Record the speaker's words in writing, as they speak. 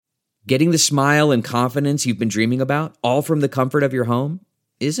Getting the smile and confidence you've been dreaming about, all from the comfort of your home,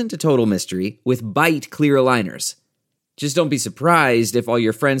 isn't a total mystery with Bite clear aligners. Just don't be surprised if all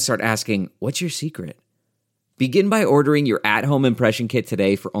your friends start asking, "What's your secret?" Begin by ordering your at-home impression kit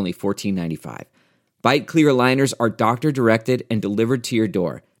today for only $14.95. Bite clear aligners are doctor-directed and delivered to your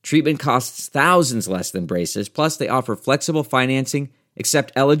door. Treatment costs thousands less than braces, plus they offer flexible financing,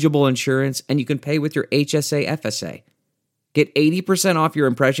 accept eligible insurance, and you can pay with your HSA FSA. Get 80% off your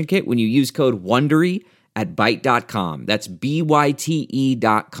impression kit when you use code WONDERY at Byte.com. That's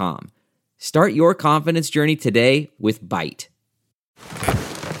BYTE.com. Start your confidence journey today with Byte.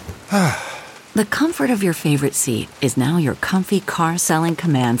 The comfort of your favorite seat is now your comfy car selling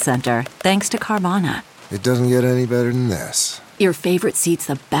command center, thanks to Carvana. It doesn't get any better than this. Your favorite seat's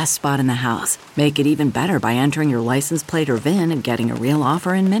the best spot in the house. Make it even better by entering your license plate or VIN and getting a real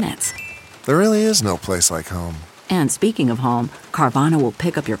offer in minutes. There really is no place like home. And speaking of home, Carvana will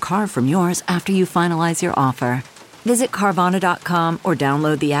pick up your car from yours after you finalize your offer. Visit Carvana.com or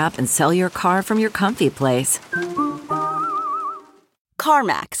download the app and sell your car from your comfy place.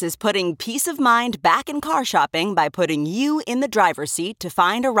 CarMax is putting peace of mind back in car shopping by putting you in the driver's seat to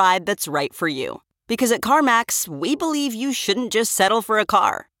find a ride that's right for you. Because at CarMax, we believe you shouldn't just settle for a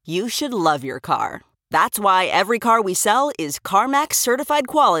car. You should love your car. That's why every car we sell is CarMax certified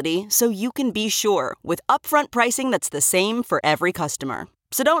quality, so you can be sure with upfront pricing that's the same for every customer.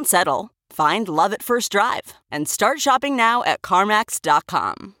 So don't settle. Find love at first drive and start shopping now at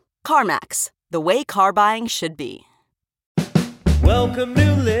CarMax.com. CarMax, the way car buying should be. Welcome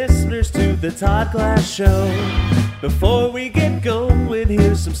new listeners to the Todd Glass Show. Before we get going,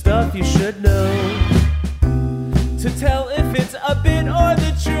 here's some stuff you should know. To tell if it's a bit or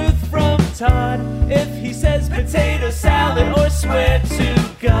the truth from Todd. If he says potato salad or swear to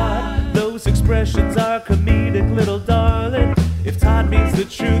God, those expressions are comedic, little darling. If Todd means the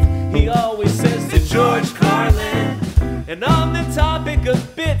truth, he always says to George Carlin. And on the topic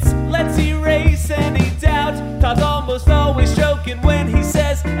of bits, let's erase any doubt. Todd's almost always joking when he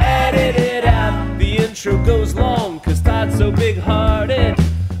says edit it out. The intro goes long cause Todd's so big-hearted.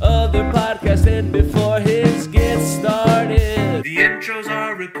 Other podcasts end before his gets started. The intros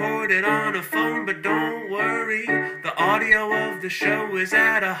are recorded on a phone, but don't worry, the audio of the show is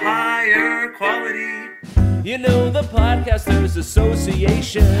at a higher quality. You know the Podcasters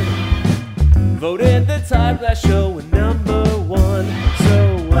Association voted the Todd Glass Show number one.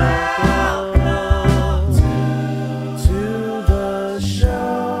 So welcome to the show.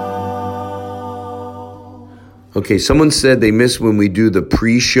 Okay, someone said they miss when we do the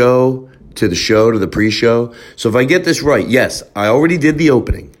pre-show to the pre-show. So if I get this right, yes, I already did the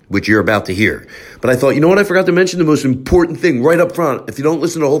opening, which you're about to hear. But I thought, you know what? I forgot to mention the most important thing right up front. If you don't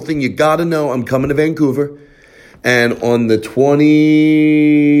listen to the whole thing, you got to know I'm coming to Vancouver. And on the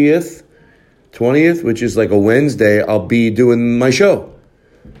 20th, which is like a Wednesday, I'll be doing my show.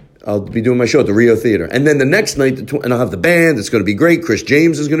 I'll be doing my show at the Rio Theater. And then the next night, and I'll have the band. It's going to be great. Chris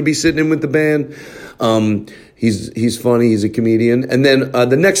James is going to be sitting in with the band. He's funny. He's a comedian. And then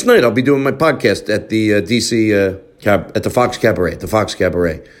the next night, I'll be doing my podcast at the DC, at the Fox Cabaret.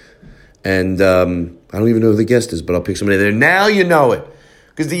 And I don't even know who the guest is, but I'll pick somebody there. Now you know it.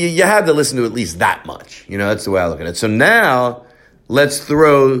 Because you have to listen to at least that much. You know, that's the way I look at it. So now, let's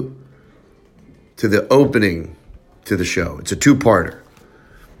throw to the opening to the show. It's a two-parter,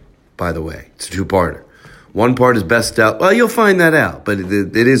 by the way. It's a two-parter. One part is best out. Well, you'll find that out, but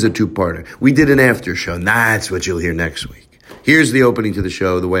it is a two-parter. We did an after show, and that's what you'll hear next week. Here's the opening to the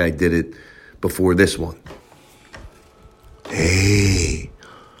show, the way I did it before this one. Hey.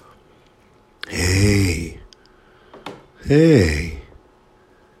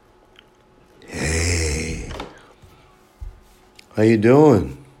 How you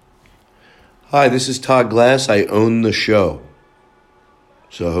doing? Hi, this is Todd Glass. I own the show.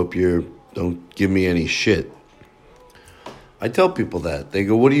 So I hope you don't give me any shit. I tell people that. They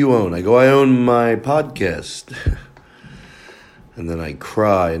go, what do you own? I go, I own my podcast. And then I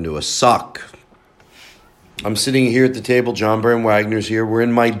cry into a sock. I'm sitting here at the table. John Bram Wagner's here. We're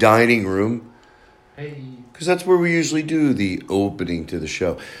in my dining room. Hey. Because that's where we usually do the opening to the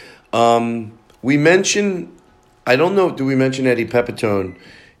show. We mention, I don't know, do we mention Eddie Pepitone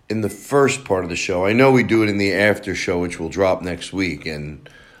in the first part of the show? I know we do it in the after show, which will drop next week, and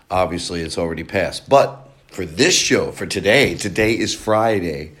obviously it's already passed. But for this show, for today is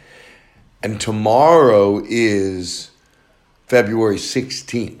Friday, and tomorrow is February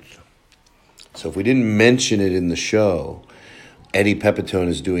 16th. So if we didn't mention it in the show, Eddie Pepitone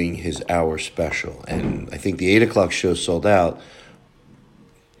is doing his hour special. And I think the 8 o'clock show sold out,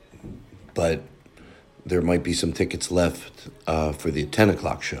 but there might be some tickets left for the 10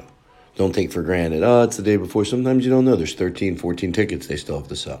 o'clock show. Don't take for granted, oh, it's the day before. Sometimes you don't know. There's 13, 14 tickets they still have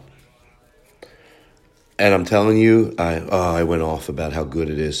to sell. And I'm telling you, I went off about how good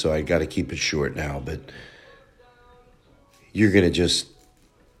it is, so I got to keep it short now. But you're going to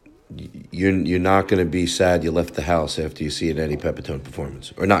you're not going to be sad you left the house after you see an Eddie Pepitone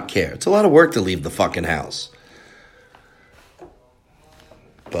performance. Or not care. It's a lot of work to leave the fucking house.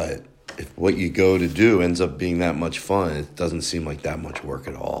 But if what you go to do ends up being that much fun, it doesn't seem like that much work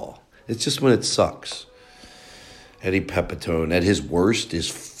at all. It's just when it sucks. Eddie Pepitone, at his worst, is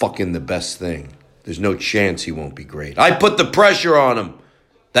fucking the best thing. There's no chance he won't be great. I put the pressure on him.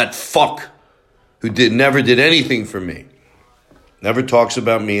 That fuck who never did anything for me. Never talks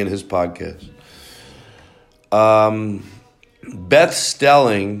about me in his podcast. Beth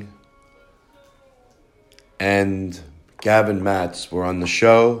Stelling and Gavin Matz were on the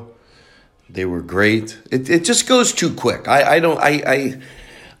show. They were great. It just goes too quick. I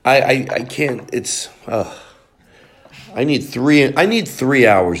can't. It's. I need 3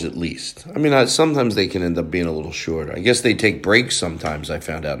 hours at least. I mean, sometimes they can end up being a little shorter. I guess they take breaks sometimes, I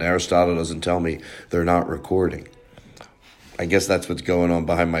found out. And Aristotle doesn't tell me they're not recording. I guess that's what's going on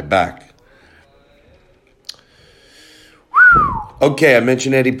behind my back. Okay, I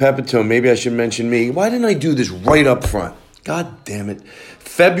mentioned Eddie Pepitone. Maybe I should mention me. Why didn't I do this right up front? God damn it.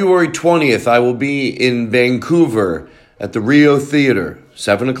 February 20th, I will be in Vancouver at the Rio Theater.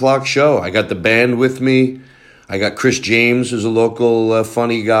 7 o'clock show. I got the band with me. I got Chris James, who's a local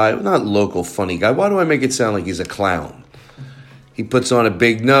funny guy. Not local funny guy. Why do I make it sound like he's a clown? He puts on a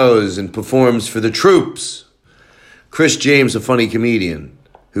big nose and performs for the troops. Chris James, a funny comedian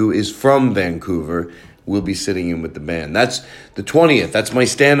who is from Vancouver, will be sitting in with the band. That's the 20th. That's my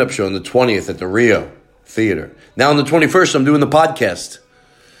stand-up show on the 20th at the Rio Theater. Now on the 21st, I'm doing the podcast.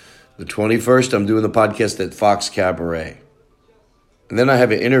 The 21st, I'm doing the podcast at Fox Cabaret. And then I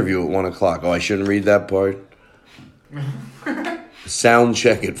have an interview at 1 o'clock. Oh, I shouldn't read that part? Sound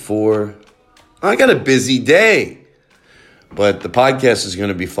check at 4. I got a busy day. But the podcast is going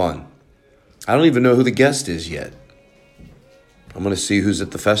to be fun. I don't even know who the guest is yet. I'm going to see who's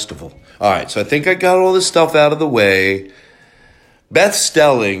at the festival. All right, so I think I got all this stuff out of the way. Beth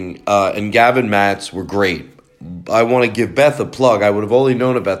Stelling and Gavin Matz were great. I want to give Beth a plug. I would have only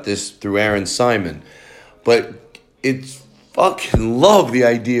known about this through Aaron Simon. But it's fucking love the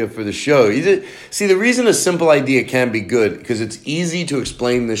idea for the show. See, the reason a simple idea can be good, because it's easy to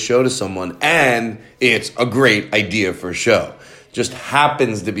explain the show to someone, and it's a great idea for a show. Just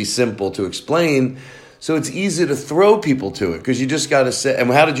happens to be simple to explain, so it's easy to throw people to it, because you just got to say, and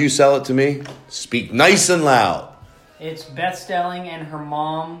how did you sell it to me? Speak nice and loud. It's Beth Stelling and her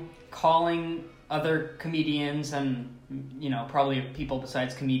mom calling other comedians and, probably people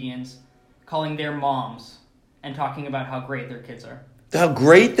besides comedians, calling their moms and talking about how great their kids are. How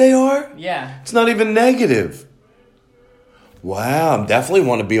great they are? Yeah. It's not even negative. Wow, I definitely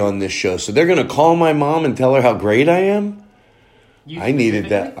want to be on this show. So they're going to call my mom and tell her how great I am? I needed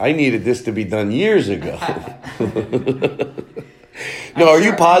that. I needed this to be done years ago. No, are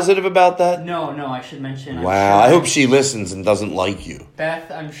you positive about that? No, I should mention. Wow, I hope she listens and doesn't like you.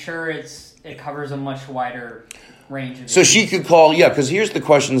 Beth, I'm sure it covers a much wider range of so she could call, because here's the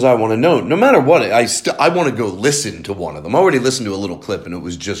questions I want to know. No matter what, I want to go listen to one of them. I already listened to a little clip and it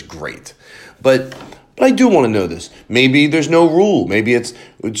was just great. But I do want to know this. Maybe there's no rule. Maybe it's,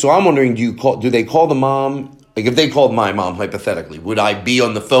 so I'm wondering, do they call the mom? Like if they called my mom, hypothetically, would I be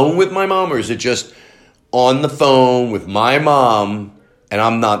on the phone with my mom, or is it just on the phone with my mom and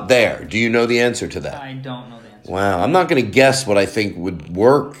I'm not there? Do you know the answer to that? I don't know the answer. Wow, I'm not going to guess what I think would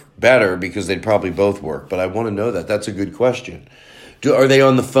work better, because they'd probably both work, but I want to know that. That's a good question. Are they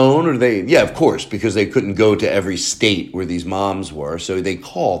on the phone, or they? Yeah, of course, because they couldn't go to every state where these moms were, so they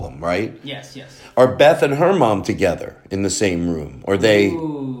call them, right? Yes. Are Beth and her mom together in the same room? Or they?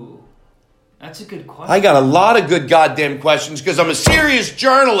 Ooh, that's a good question. I got a lot of good goddamn questions because I'm a serious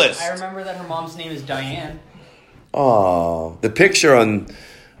journalist. I remember that her mom's name is Diane. Oh, the picture on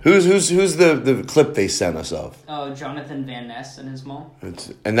who's the clip they sent us of? Oh, Jonathan Van Ness and his mom.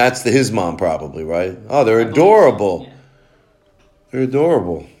 And that's his mom probably, right? Oh, they're adorable. So. Yeah. They're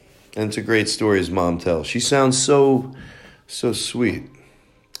adorable. And it's a great story his mom tells. She sounds so sweet.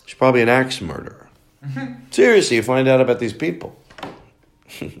 She's probably an axe murderer. Seriously, you find out about these people.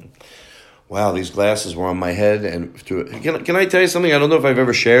 Wow, these glasses were on my head. And can I tell you something? I don't know if I've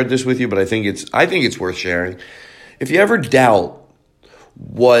ever shared this with you, but I think it's worth sharing. If you ever doubt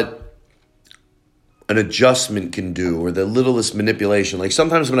what an adjustment can do, or the littlest manipulation, like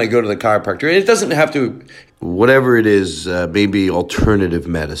sometimes when I go to the chiropractor, and it doesn't have to, whatever it is, maybe alternative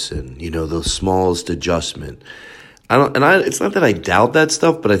medicine, the smallest adjustment. It's not that I doubt that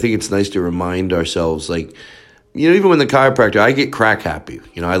stuff, but I think it's nice to remind ourselves, like, even when the chiropractor, I get crack happy.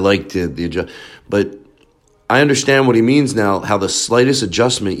 I like the adjust, but I understand what he means now, how the slightest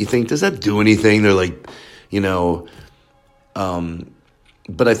adjustment, you think, does that do anything? They're like,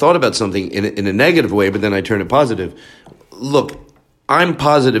 but I thought about something in a negative way, but then I turn it positive. Look, I'm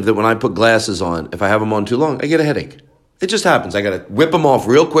positive that when I put glasses on, if I have them on too long, I get a headache. It just happens. I got to whip them off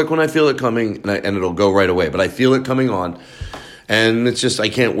real quick when I feel it coming, and it'll go right away. But I feel it coming on, and it's just I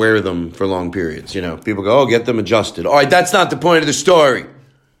can't wear them for long periods. People go, get them adjusted. All right, that's not the point of the story.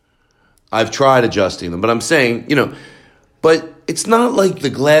 I've tried adjusting them, but I'm saying, but it's not like the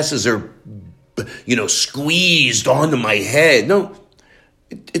glasses are, squeezed onto my head. No,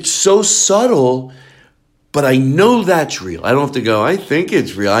 it's so subtle. But I know that's real. I don't have to go, I think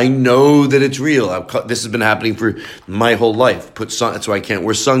it's real. I know that it's real. This has been happening for my whole life. That's why I can't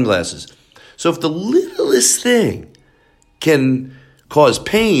wear sunglasses. So if the littlest thing can cause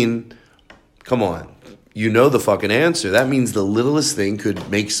pain, come on. You know the fucking answer. That means the littlest thing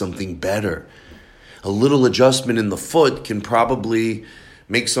could make something better. A little adjustment in the foot can probably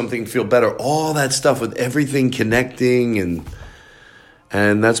make something feel better. All that stuff with everything connecting.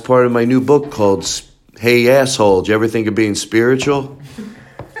 And that's part of my new book called Hey Asshole, did you ever think of being spiritual?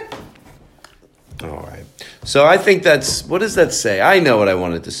 All right. So I think what does that say? I know what I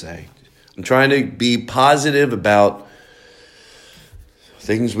wanted to say. I'm trying to be positive about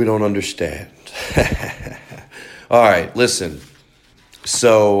things we don't understand. All right, listen.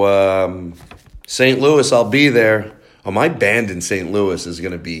 So St. Louis, I'll be there. Oh, my band in St. Louis is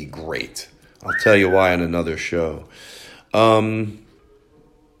going to be great. I'll tell you why on another show.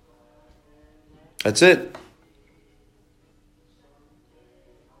 That's it.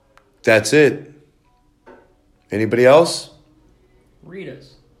 That's it. Anybody else?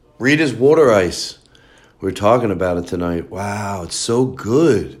 Rita's water ice. We're talking about it tonight. Wow, it's so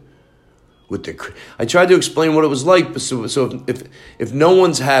good. I tried to explain what it was like. So if no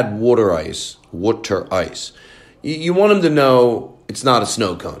one's had water ice, you want them to know it's not a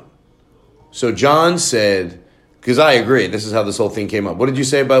snow cone. So John said, because I agree, this is how this whole thing came up. What did you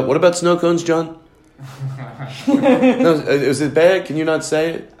say what about snow cones, John? No, is it bad? Can you not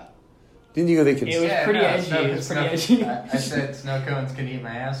say it? Didn't you go? It was pretty edgy. I said snow cones can eat my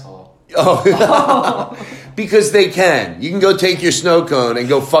asshole. Oh, because they can. You can go take your snow cone and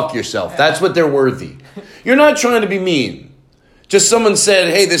go fuck yourself. That's what they're worthy. You're not trying to be mean. Just someone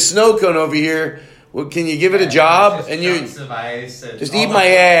said, "Hey, this snow cone over here. Well, can you give it a job?" And you of ice and just eat my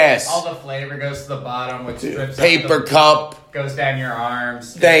ass. All the flavor goes to the bottom, which drips paper cup goes down your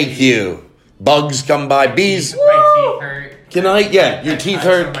arms. Thank you. Bugs come by. Bees. My teeth hurt. Your teeth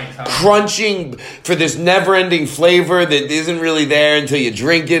hurt. Crunching for this never-ending flavor that isn't really there until you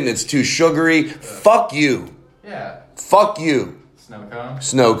drink it and it's too sugary. Fuck you. Yeah. Fuck you.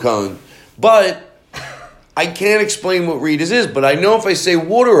 Snow cone. But I can't explain what Rita's is, but I know if I say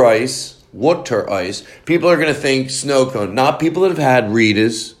water ice, people are going to think snow cone. Not people that have had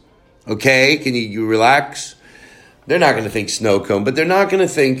Rita's. Okay? Can you relax? They're not going to think snow cone, but they're not going to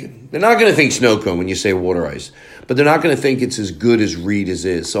think snow cone when you say water ice. But they're not going to think it's as good as Rita's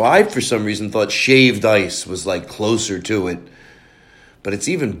is. So I, for some reason, thought shaved ice was like closer to it. But it's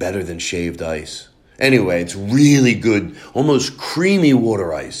even better than shaved ice. Anyway, it's really good, almost creamy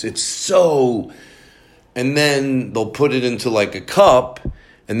water ice. It's so... And then they'll put it into like a cup,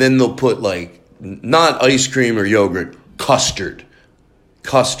 and then they'll put like, not ice cream or yogurt, custard,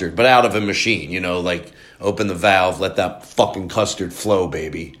 but out of a machine, like open the valve, let that fucking custard flow,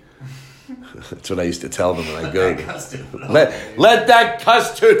 baby. That's what I used to tell them when I go there. Let that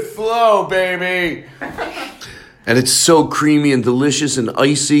custard flow, baby. And it's so creamy and delicious and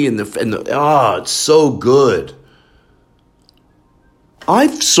icy, and it's so good. I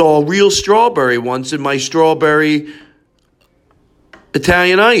saw real strawberry once in my strawberry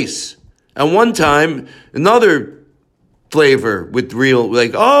Italian ice. And one time, another flavor with real,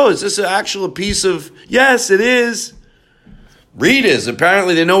 is this an actual piece of, yes, it is. Rita's,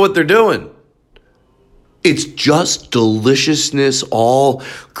 apparently they know what they're doing. It's just deliciousness,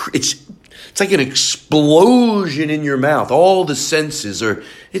 it's like an explosion in your mouth. All the senses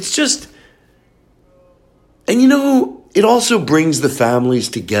it's just, and it also brings the families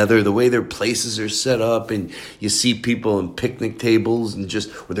together, the way their places are set up, and you see people on picnic tables and just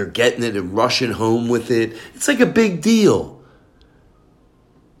where they're getting it and rushing home with it. It's like a big deal.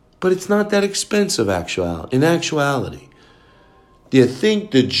 But it's not that expensive in actuality. Do you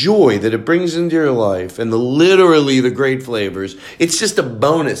think the joy that it brings into your life and literally the great flavors, it's just a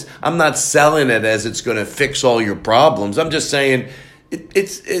bonus. I'm not selling it as it's going to fix all your problems. I'm just saying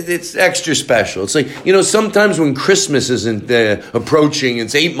it's extra special. It's like, sometimes when Christmas isn't approaching,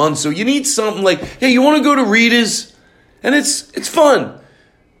 it's 8 months, so you need something like, hey, you want to go to Rita's? And it's fun.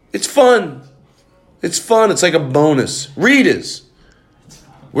 It's fun. It's fun. It's like a bonus. Rita's.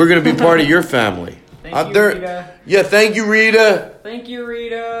 We're going to be part of your family. Thank you, Rita. Yeah, thank you, Rita. Thank you,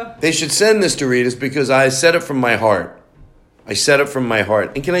 Rita. They should send this to Rita's because I said it from my heart. And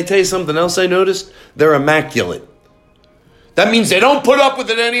can I tell you something else I noticed? They're immaculate. That means they don't put up with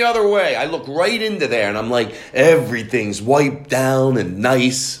it any other way. I look right into there and I'm like, everything's wiped down and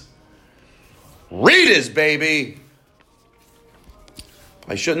nice. Rita's, baby.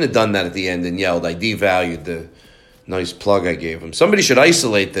 I shouldn't have done that at the end and yelled. I devalued the nice plug I gave them. Somebody should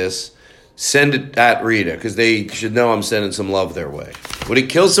isolate this, send it at Rita, because they should know I'm sending some love their way. Would it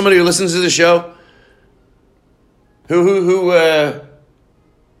kill somebody who listens to the show?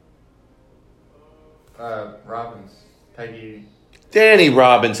 Robbins. Peggy. Danny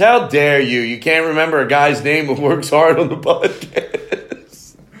Robbins, how dare you? You can't remember a guy's name who works hard on the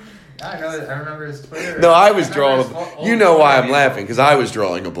podcast. I know. I remember his Twitter. No, I was drawing you know why I'm laughing, because I was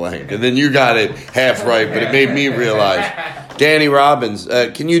drawing a blank. And then you got it half right, but it made me realize. Danny Robbins,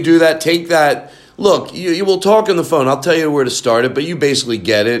 can you do that? Take that. Look, you will talk on the phone. I'll tell you where to start it, but you basically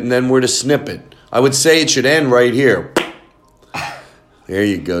get it, and then where to snip it. I would say it should end right here. There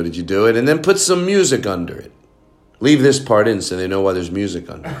you go. Did you do it? And then put some music under it. Leave this part in so they know why there's music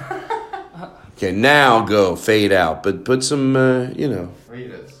under it. Okay, now go. Fade out. But put some,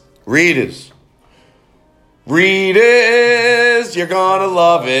 Rita's. Rita's, you're gonna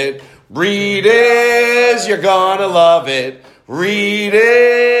love it. Rita's, you're gonna love it.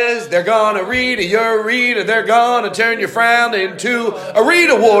 Rita's, they're gonna Rita your Rita. They're gonna turn your frown into a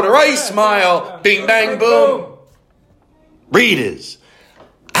Rita water ice smile. Bing, bang, boom. Rita's.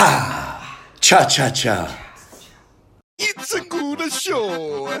 Ah, cha-cha-cha. It's a good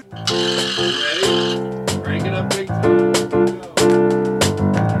show. Ready? Crank it up big time.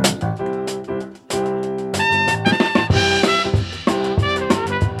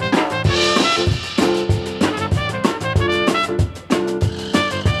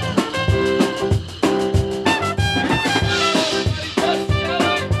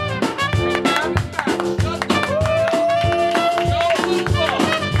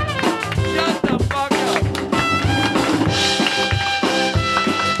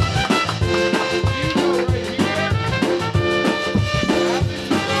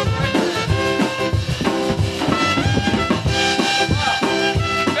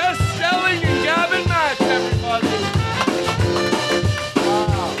 Stelling and Gavin match, everybody.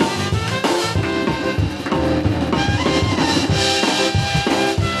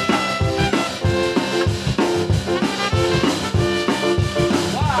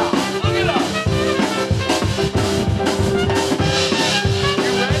 Wow, look at us.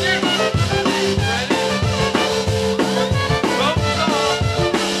 You ready? Ropes off.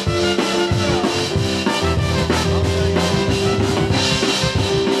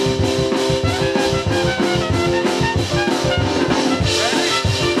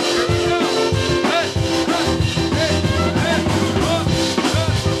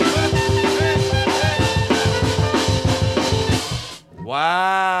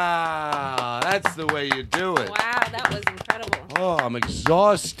 Wow, that's the way you do it. Wow, that was incredible. Oh, I'm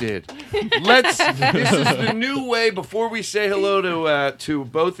exhausted. This is the new way. Before we say hello to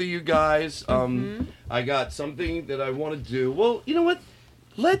both of you guys, I got something that I want to do. Well, you know what?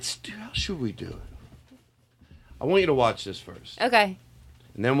 How should we do it? I want you to watch this first. Okay.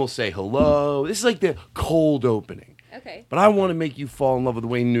 And then we'll say hello. This is like the cold opening. Okay. But I want to make you fall in love with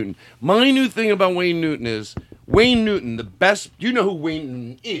Wayne Newton. My new thing about Wayne Newton is Wayne Newton, the best. You know who Wayne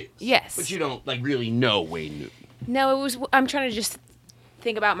Newton is. Yes. But you don't really know Wayne Newton. No, I'm trying to just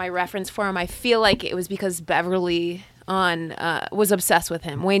think about my reference for him. I feel like it was because Beverly was obsessed with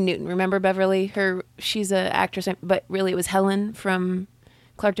him. Wayne Newton. Remember Beverly? She's an actress, but really it was Helen from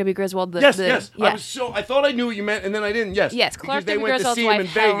Clark W. Griswold. Yes. Yeah. I thought I knew what you meant, and then I didn't. Yes. Clark Because they W. went to Griswold's see him in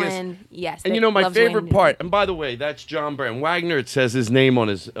wife, Vegas. Helen. Yes. And my favorite part, and by the way, that's John Brand Wagner. It says his name on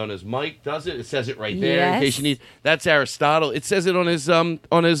his mic, does it? It says it right there in Yes. case you need. That's Aristotle. It says it on his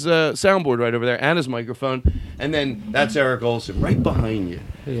soundboard right over there and his microphone. And then that's Eric Olson right behind you.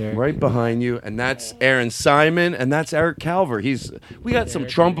 Right behind you, and that's Aaron Simon, and that's Eric Calver. We got some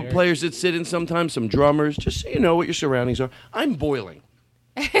trumpet players that sit in sometimes, some drummers. Just so you know what your surroundings are. I'm boiling.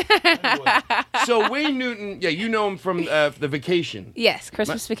 So Wayne Newton, yeah, you know him from The Vacation. Yes,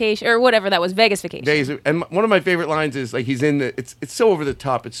 Christmas Vacation or whatever that was, Vegas Vacation. And one of my favorite lines is like he's in the. It's so over the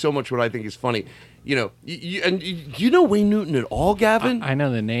top. It's so much what I think is funny. You know, you know Wayne Newton at all, Gavin? I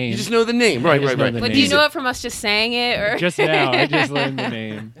know the name. You just know the name, right? But do you know it from us just saying it, or just now? I just learned the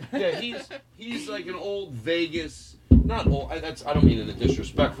name. Yeah, he's like an old Vegas. Not old. I don't mean in a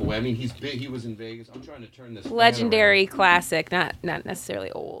disrespectful way. I mean he's big. He was in Vegas. I'm trying to turn this. Legendary classic, not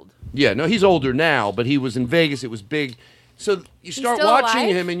necessarily old. Yeah, no, he's older now, but he was in Vegas. It was big. So you start watching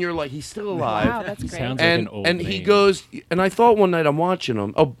him, and you're like, he's still alive. Wow, that's great. Sounds like an old and name. he goes, and I thought one night I'm watching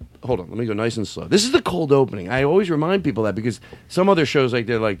him. Oh, hold on, let me go nice and slow. This is the cold opening. I always remind people that because some other shows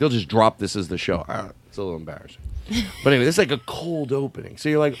they'll just drop this as the show. It's a little embarrassing. But anyway, this is like a cold opening. So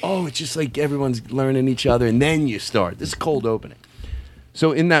you're like, oh, it's just like everyone's learning each other, and then you start. This is cold opening.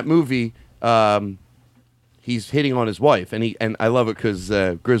 So in that movie, he's hitting on his wife, and I love it because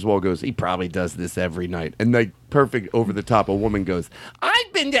Griswold goes, he probably does this every night, and like perfect over the top, a woman goes,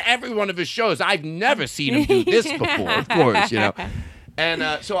 I've been to every one of his shows. I've never seen him do this before. Of course, you know.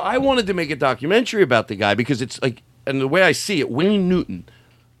 And so I wanted to make a documentary about the guy because it's like, and the way I see it, Wayne Newton,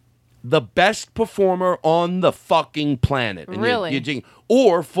 the best performer on the fucking planet. And really?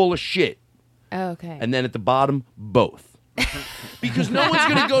 Or full of shit. Oh, okay. And then at the bottom, both. Because no one's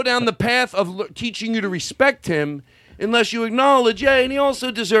going to go down the path of teaching you to respect him unless you acknowledge, yeah, and he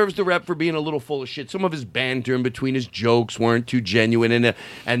also deserves the rep for being a little full of shit. Some of his banter in between his jokes weren't too genuine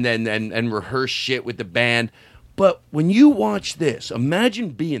and rehearse shit with the band. But when you watch this, imagine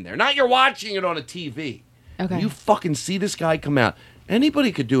being there. Not you're watching it on a TV. Okay. You fucking see this guy come out.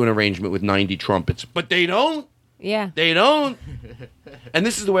 Anybody could do an arrangement with 90 trumpets, but they don't. Yeah. They don't. And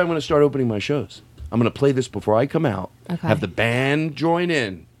this is the way I'm going to start opening my shows. I'm going to play this before I come out. Okay. Have the band join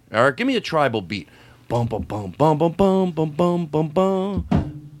in. Eric, give me a tribal beat. Bum, bum, bum, bum, bum, bum, bum, bum, bum, bum.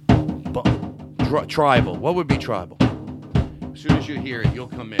 Tribal. What would be tribal? As soon as you hear it, you'll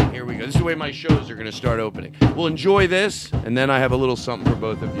come in. Here we go. This is the way my shows are going to start opening. We'll enjoy this, and then I have a little something for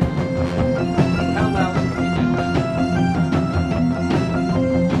both of you. How loud can we get that?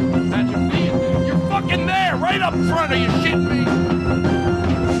 Imagine being there. You're fucking there, right up front. Are you shitting me?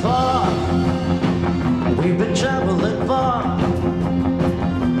 We've been traveling far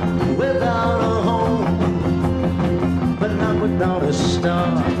without a home, but not without a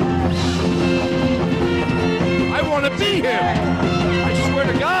star. I want to be here. I swear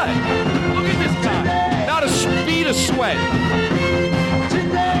to God. Look at this guy. Not a bead of sweat.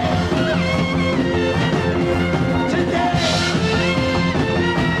 Today.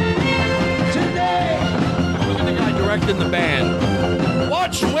 Look at the guy directing the band.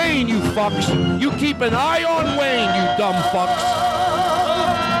 Watch Wayne, you fucks. You keep an eye on Wayne, you dumb fucks.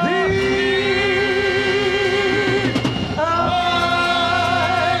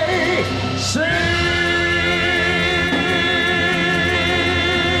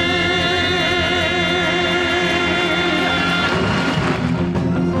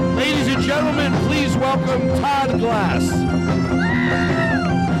 Ladies and gentlemen, please welcome Todd Glass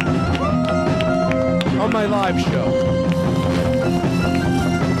on my live show.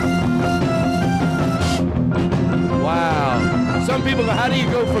 Wow. Some people go, how do you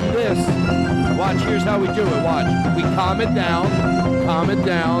go from this? Watch, here's how we do it. Watch. We calm it down. Calm it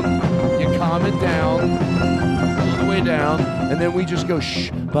down. You calm it down. All the way down. And then we just go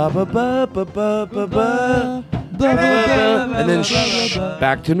shh. Ba ba ba ba ba ba ba. And then shh,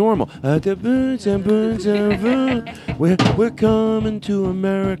 back to normal. We're coming to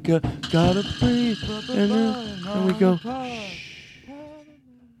America. Gotta breathe. And then we go shh.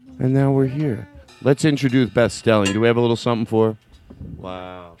 And now we're here. Let's introduce Beth Stelling. Do we have a little something for her?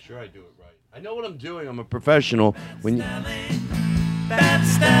 Wow, sure I do it right. I know what I'm doing. I'm a professional. When you... Beth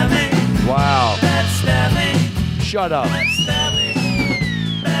Stelling. Wow. Beth Stelling. Shut up. Beth Stelling.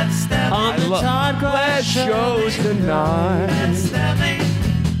 Beth Stelling. On the Todd Glass Show tonight. Beth Stelling.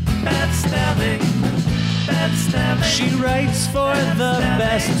 Beth Stelling. Beth Stelling. She writes for the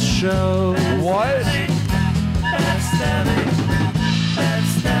best show. What? Beth Stelling. Beth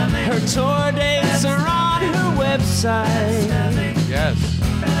Stelling. Her tour dates are on her website. Yes.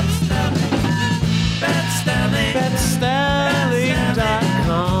 Beth Stelling. Beth Stelling.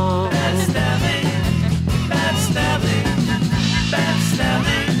 BethStelling.com. Beth Stelling. Beth Stelling. Beth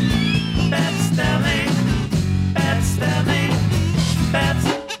Stelling. Beth Stelling. Beth Stelling.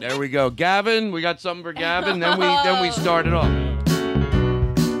 Beth. There we go. Gavin, we got something for Gavin. Then we start it off.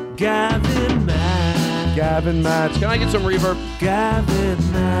 Gavin Matz. Gavin Matz. Can I get some reverb? Gavin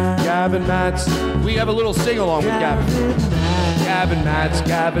Matz. Gavin Matz. We have a little sing-along with Gavin. Gavin Matz.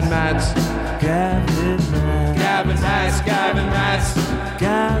 Gavin Matz. Gavin Matz. Gavin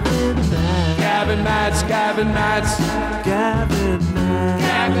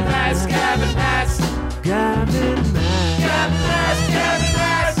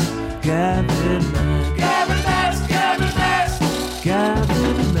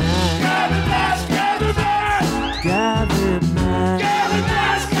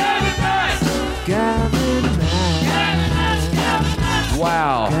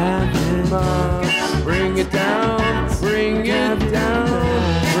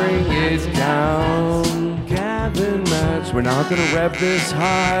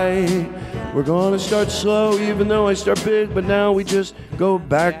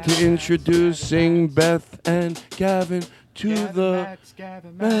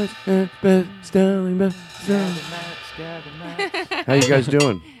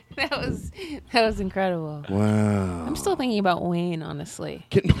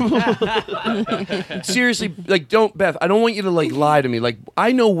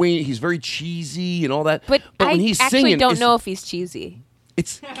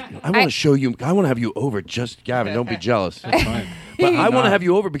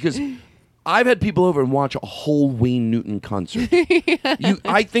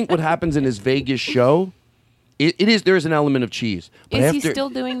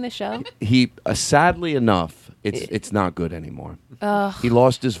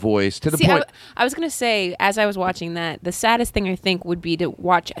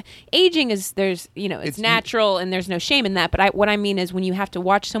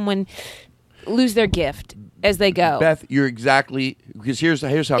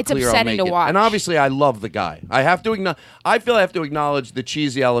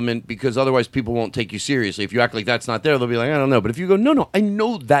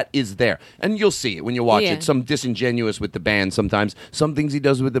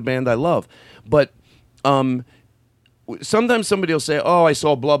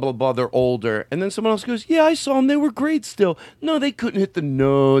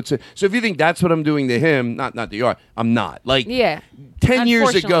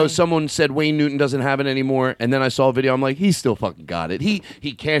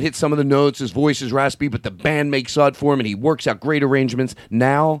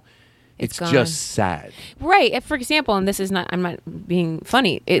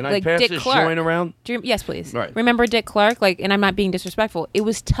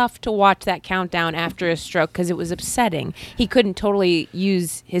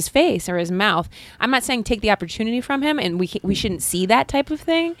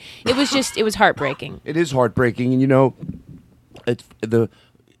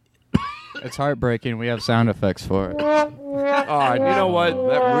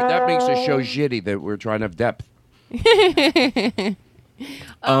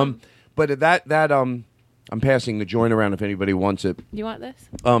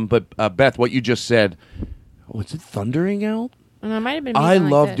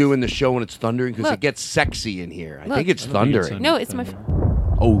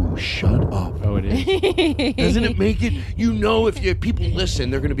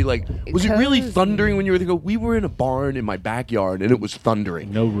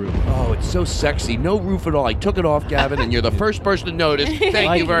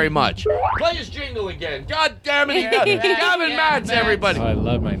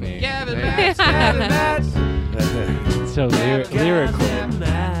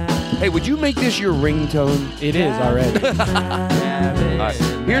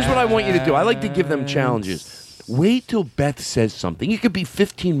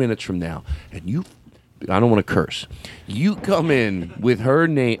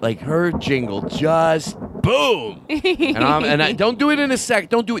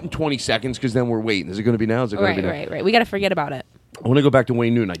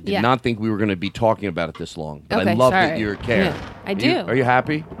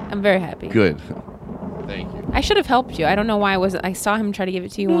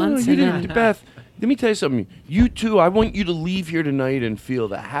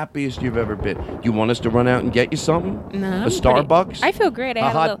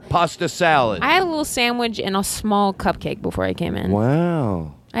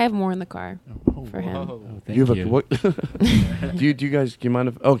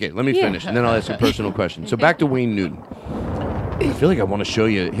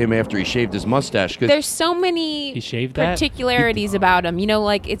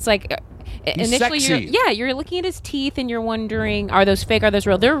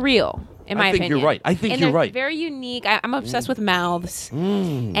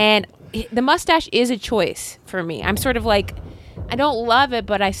I don't love it,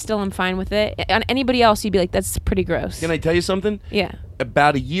 but I still am fine with it. On anybody else, you'd be like, that's pretty gross. Can I tell you something? Yeah.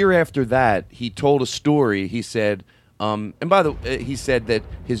 About a year after that, he told a story. He said, and by the way, he said that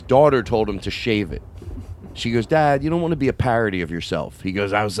his daughter told him to shave it. She goes, Dad, you don't want to be a parody of yourself. He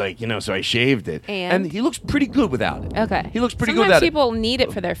goes, I was like, so I shaved it. And he looks pretty good without it. Okay. He looks pretty Sometimes good without it. people need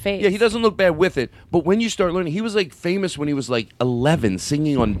it for their face. Yeah, he doesn't look bad with it. But when you start learning, he was like famous when he was like 11,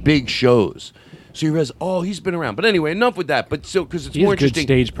 singing on big shows. So you realize, he's been around. But anyway, enough with that. But so because it's he more has good interesting.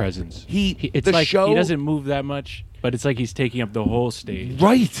 Stage presence. It's the like show, he doesn't move that much, but it's like he's taking up the whole stage.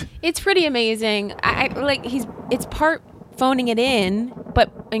 Right. It's pretty amazing. I like it's part phoning it in,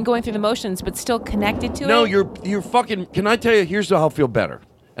 and going through the motions, but still connected to it. No, you're fucking. Can I tell you? Here's how I'll feel better.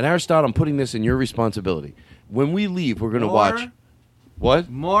 And Aristotle, I'm putting this in your responsibility. When we leave, we're gonna watch. What?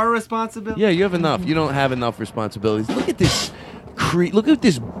 More responsibility? Yeah, you have enough. You don't have enough responsibilities. Look at this. Look at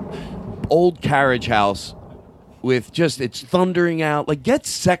this old carriage house with it's thundering out. Like, get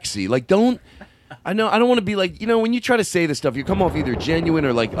sexy. Like, don't. I know. I don't want to be like, when you try to say this stuff, you come off either genuine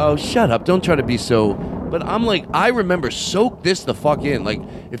or like, oh, shut up. Don't try to be so. But I'm like, I remember, soak this the fuck in. Like,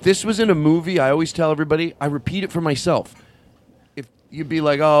 if this was in a movie, I always tell everybody, I repeat it for myself. If you'd be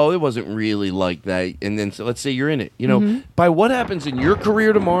like, oh, it wasn't really like that. And then so let's say you're in it. By what happens in your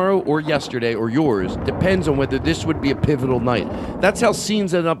career tomorrow or yesterday or yours depends on whether this would be a pivotal night. That's how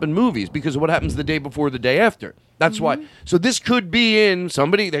scenes end up in movies, because of what happens the day before, the day after. That's why. So this could be in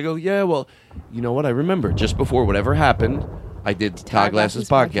somebody, they go, yeah, well, you know what? I remember just before whatever happened, I did Todd Glass's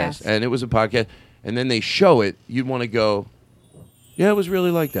podcast. And it was a podcast. And then they show it, you'd want to go, yeah, it was really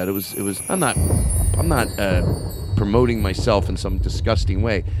like that. It was. I'm not promoting myself in some disgusting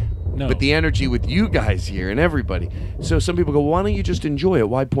way. No. But the energy with you guys here and everybody. So some people go, why don't you just enjoy it?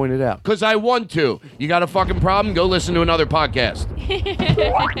 Why point it out? Because I want to. You got a fucking problem? Go listen to another podcast.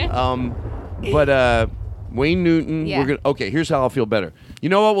 But Wayne Newton, Yeah. Okay, here's how I'll feel better. You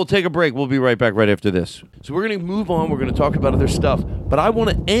know what? We'll take a break. We'll be right back right after this. So we're going to move on. We're going to talk about other stuff. But I want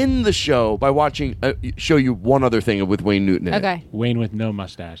to end the show by show you one other thing with Wayne Newton in it. Okay. Wayne with no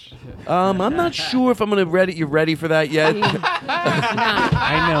mustache. I'm not sure if I'm going to you ready for that yet?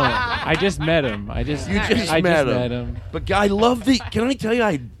 I know it. I just met him. I just met him. But I love can I tell you,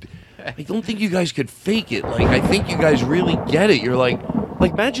 I don't think you guys could fake it. Like, I think you guys really get it. You're like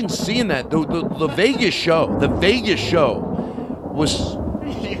imagine seeing that. The Vegas show. The Vegas show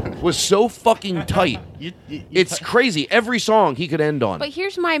was so fucking tight. It's crazy. Every song he could end on. But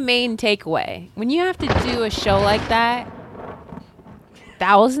here's my main takeaway. When you have to do a show like that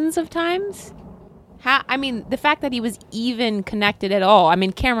thousands of times, the fact that he was even connected at all. I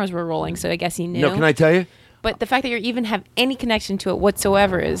mean, cameras were rolling, so I guess he knew. No, can I tell you? But the fact that you even have any connection to it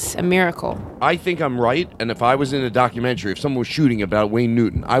whatsoever is a miracle. I think I'm right, and if I was in a documentary, if someone was shooting about Wayne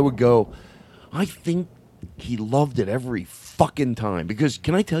Newton, I would go, I think he loved it every fucking time. Because,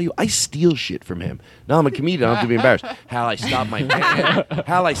 can I tell you, I steal shit from him. Now I'm a comedian, I don't have to be embarrassed. How I stop my band,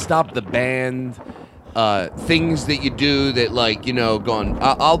 how I stop the band, things that you do that,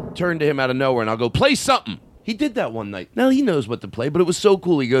 I'll turn to him out of nowhere and I'll go, play something. He did that one night. Now he knows what to play, but it was so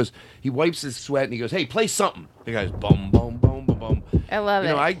cool. He wipes his sweat and he goes, hey, play something. The guy's boom, boom, boom, boom, boom. I love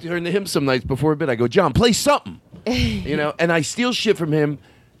it. I turn to him some nights before a bit. I go, John, play something. And I steal shit from him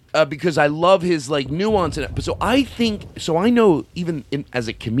because I love his nuance in it. But so I know even as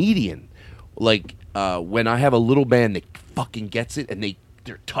a comedian, when I have a little band that fucking gets it and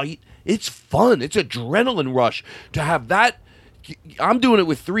they're tight, it's fun. It's adrenaline rush to have that. I'm doing it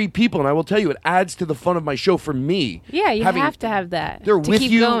with 3 people, and I will tell you, it adds to the fun of my show for me. Yeah, you have to have that. They're to with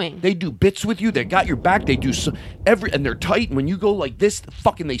keep you. Going. They do bits with you. They got your back. They do and they're tight. And when you go like this,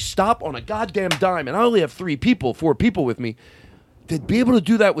 they stop on a goddamn dime. And I only have 4 people with me. To be able to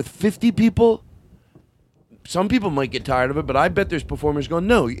do that with 50 people, some people might get tired of it, but I bet there's performers going,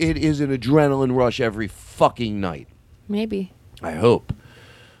 no, it is an adrenaline rush every fucking night. Maybe. I hope.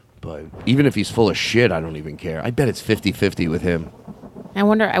 But even if he's full of shit, I don't even care. I bet it's 50-50 with him. I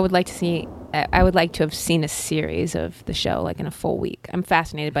wonder, I would like to have seen a series of the show, in a full week. I'm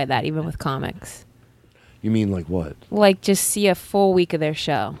fascinated by that, even with comics. You mean like what? Just see a full week of their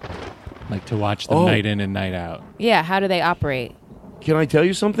show. To watch them night in and night out. Yeah, how do they operate? Can I tell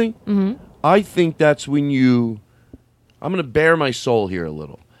you something? Mm-hmm. I think that's when I'm going to bare my soul here a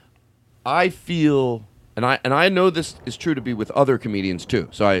little. I feel... And I know this is true to be with other comedians too.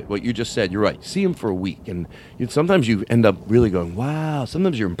 So what you just said, you're right. See him for a week, and sometimes you end up really going, wow.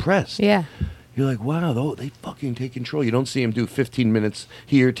 Sometimes you're impressed. Yeah. You're like, wow, they fucking take control. You don't see him do 15 minutes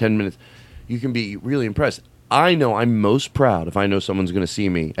here, 10 minutes. You can be really impressed. I know I'm most proud if I know someone's going to see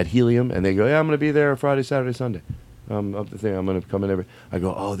me at Helium, and they go, yeah, I'm going to be there Friday, Saturday, Sunday. Of the thing, I'm going to come in I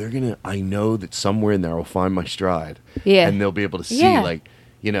go, oh, I know that somewhere in there I'll find my stride. Yeah. And they'll be able to see, like,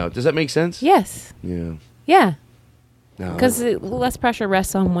 does that make sense? Yes. Yeah. Yeah. No. Because less pressure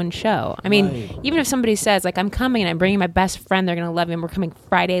rests on one show. I mean, even if somebody says, like, I'm coming and I'm bringing my best friend, they're going to love me, and we're coming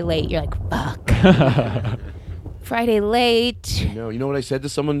Friday late, you're like, fuck. Friday late. No, you know what I said to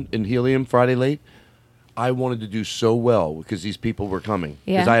someone in Helium Friday late? I wanted to do so well because these people were coming.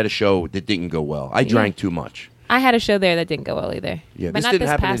 Because I had a show that didn't go well. I drank too much. I had a show there that didn't go well either. Yeah, but this not didn't this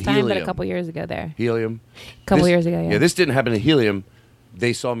happen past at time, but a Helium. couple years ago there. Helium? A couple years ago, yeah. Yeah, this didn't happen at Helium.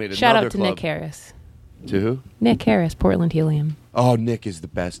 They saw me at Shout another out to club. Nick Harris. To who? Nick Harris, Portland Helium. Oh, Nick is the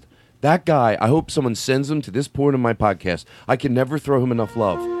best. That guy, I hope someone sends him to this point in my podcast. I can never throw him enough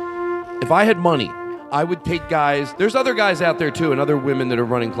love. If I had money, I would take guys. There's other guys out there, too, and other women that are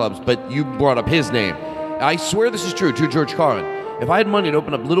running clubs, but you brought up his name. I swear this is true, to George Carlin. If I had money to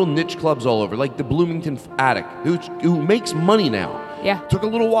open up little niche clubs all over, like the Bloomington Attic, who makes money now. Yeah. Took a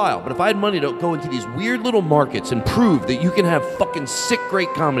little while, but if I had money to go into these weird little markets and prove that you can have fucking sick,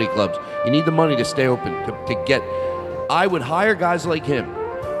 great comedy clubs, you need the money to stay open, to get... I would hire guys like him.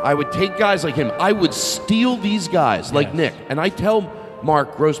 I would take guys like him. I would steal these guys like Nick. And I tell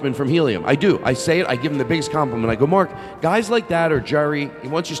Mark Grossman from Helium, I do. I say it, I give him the biggest compliment. I go, Mark, guys like that or Jerry,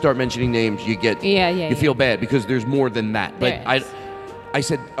 once you start mentioning names, you get... you feel bad because there's more than that. But I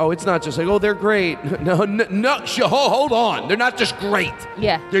said, oh, it's not just like, oh, they're great. No, hold on. They're not just great.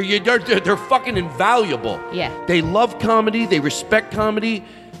 Yeah. They're fucking invaluable. Yeah. They love comedy. They respect comedy.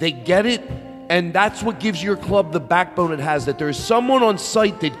 They get it. And that's what gives your club the backbone it has, that there's someone on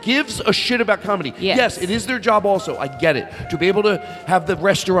site that gives a shit about comedy. Yes, it is their job also. I get it. To be able to have the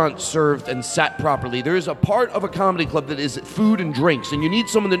restaurant served and sat properly. There is a part of a comedy club that is food and drinks, and you need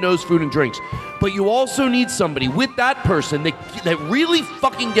someone that knows food and drinks. But you also need somebody with that person that really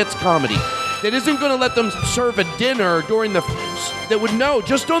fucking gets comedy. That isn't going to let them serve a dinner during that would know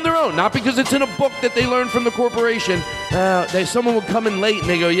just on their own, not because it's in a book that they learned from the corporation. Someone would come in late and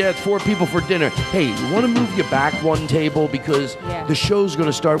they go, yeah, it's 4 people for dinner. Hey, you want to move you back one table because the show's going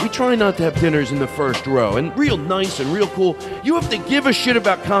to start? We try not to have dinners in the first row, and real nice and real cool. You have to give a shit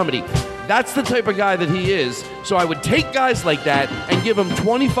about comedy. That's the type of guy that he is. So I would take guys like that and give them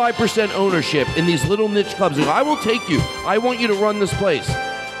 25% ownership in these little niche clubs. And I will take you. I want you to run this place.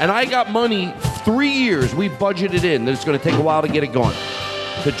 And I got money, 3 years, we budgeted in that it's going to take a while to get it going.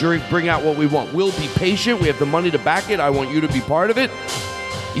 To bring out what we want. We'll be patient. We have the money to back it. I want you to be part of it.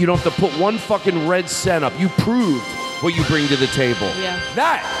 You don't have to put one fucking red cent up. You proved what you bring to the table. Yeah.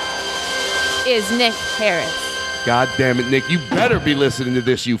 That is Nick Harris. God damn it, Nick. You better be listening to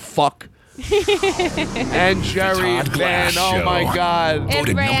this, you fuck. And Jerry and Ben, oh my God.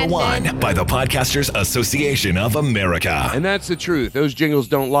 Voted #1 by the Podcasters Association of America. And that's the truth. Those jingles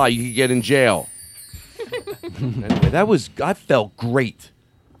don't lie. You could get in jail. Anyway, I felt great.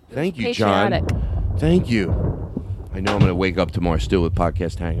 Thank you, John. Thank you. I know I'm going to wake up tomorrow still with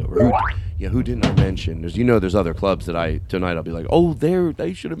podcast hangover. Who didn't I mention? There's other clubs that tonight I'll be like, oh,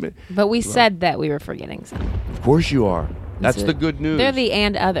 they should have been. But we said that we were forgetting some. Of course you are. That's the good news. They're the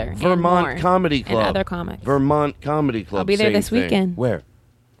and other. Vermont Comedy Club. And other comics. Vermont Comedy Club. I'll be there this weekend. Where?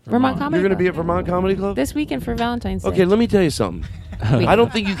 Vermont Comedy Club. You're going to be at Vermont Comedy Club? This weekend for Valentine's Day. Okay, let me tell you something. I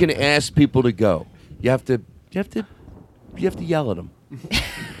don't think you can ask people to go. You have to yell at them.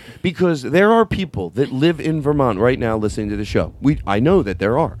 Because there are people that live in Vermont right now listening to the show. I know that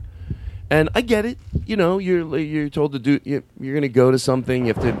there are. And I get it. You're told to do, you're going to go to something,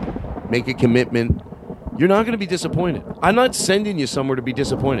 you have to make a commitment. You're not going to be disappointed. I'm not sending you somewhere to be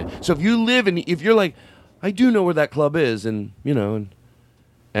disappointed. So if you live if you're like, I do know where that club is, and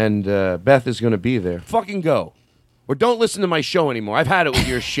Beth is going to be there, fucking go. Or don't listen to my show anymore. I've had it with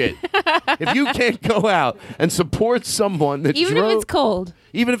your shit. If you can't go out and support someone that Even if it's cold.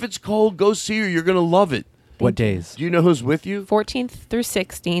 Even if it's cold, go see her. You're going to love it. What days? Do you know who's with you? 14th through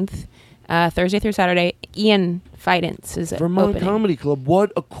 16th. Thursday through Saturday. Ian Fidance is Vermont opening. Comedy Club.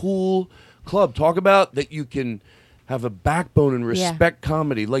 What a cool club. Talk about that you can have a backbone and respect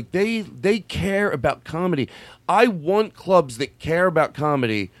comedy. Like they care about comedy. I want clubs that care about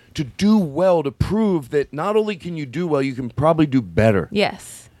comedy to do well, to prove that not only can you do well, you can probably do better.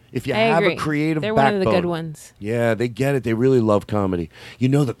 Yes. If you I have agree. a creative They're backbone. one of the good ones. Yeah, they get it. They really love comedy.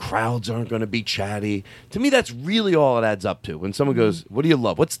 The crowds aren't going to be chatty. To me, that's really all it adds up to. When someone goes, what do you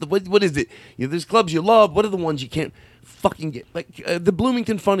love? What is it? There's clubs you love. What are the ones you can't fucking get? Like the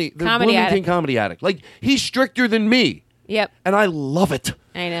Bloomington Comedy Addict. Like, he's stricter than me. Yep. And I love it.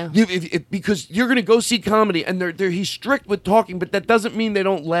 I know. Because you're going to go see comedy, and he's strict with talking, but that doesn't mean they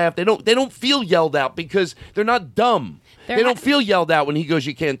don't laugh. They don't feel yelled out because they're not dumb. They don't feel yelled out when he goes,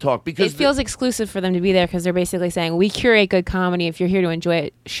 you can't talk. Because it feels exclusive for them to be there because they're basically saying, we curate good comedy. If you're here to enjoy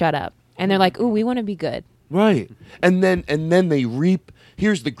it, shut up. And they're like, ooh, we want to be good. Right. And then they reap.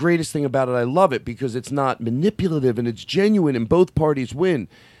 Here's the greatest thing about it. I love it because it's not manipulative and it's genuine and both parties win.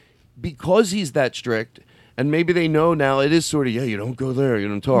 Because he's that strict, and maybe they know now it is sort of, you don't go there, you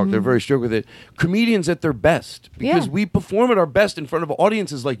don't talk. They're very strict with it. Comedians at their best because we perform at our best in front of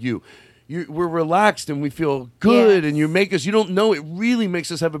audiences like you. We're relaxed and we feel good, and you don't know, it really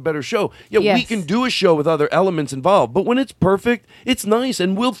makes us have a better show. We can do a show with other elements involved, but when it's perfect, it's nice,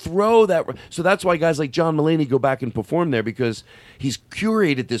 and we'll throw that. So that's why guys like John Mulaney go back and perform there, because he's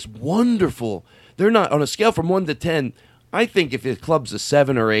curated this wonderful, they're not, on a scale from 1 to 10, I think if his club's a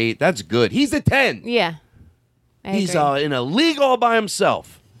 7 or 8, that's good. He's a 10. Yeah. He's in a league all by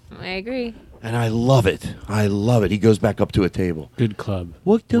himself. I agree. And I love it. I love it. He goes back up to a table. Good club.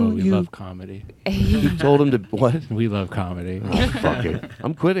 What don't we love comedy. You told him to what? We love comedy. Oh, fuck it.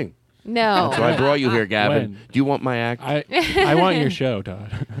 I'm quitting. No. That's why I brought you here, Gavin. When? Do you want my act? I want your show,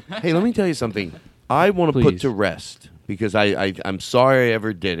 Todd. Hey, let me tell you something. I want to put to rest because I'm sorry I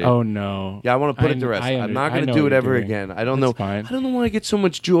ever did it. Oh no. Yeah, I want to put it to rest. I'm not going to do it ever again. I don't know. Fine. I don't know why I get so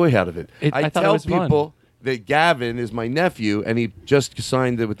much joy out of it. I thought it tell was fun. people that Gavin is my nephew, and he just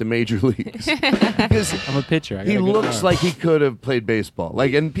signed it with the major leagues. Because I'm a pitcher. He looks like he could have played baseball.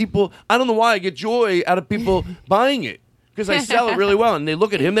 And people, I don't know why I get joy out of people buying it. Because I sell it really well, and they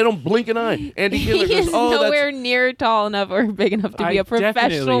look at him, they don't blink an eye. Andy Killer goes, He's nowhere near tall enough or big enough to be a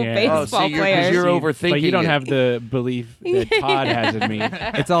professional baseball player. You're overthinking But you don't it. have the belief that Todd has in me.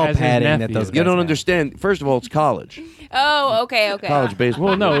 It's all padding that those guys You don't have. understand. First of all, it's college. Oh, okay. College baseball.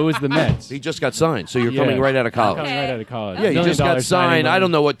 Well, no, it was the Mets. He just got signed, so you're Yeah. coming right out of college. I'm coming right out of college. Yeah, you just got $1 million signed. I signing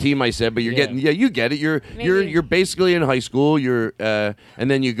don't know what team I said, but you're getting. Yeah, you get it. You're basically in high school. You're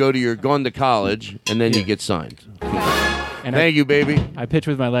and then you you're going to college, and then you get signed. And Thank you, baby. I pitch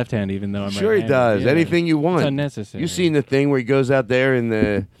with my left hand, even though I'm Sure he right-handed. does. Yeah. Anything you want. It's unnecessary. You seen the thing where he goes out there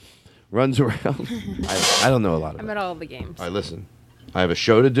and runs around? I don't know a lot of I'm it. at all the games. All right, listen. I have a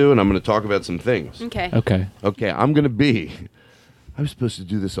show to do, and I'm going to talk about some things. Okay. Okay, I'm going to be... I was supposed to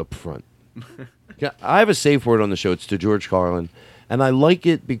do this up front. Yeah, I have a safe word on the show. It's to George Carlin. And I like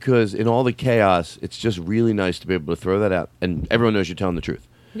it because in all the chaos, it's just really nice to be able to throw that out. And everyone knows you're telling the truth.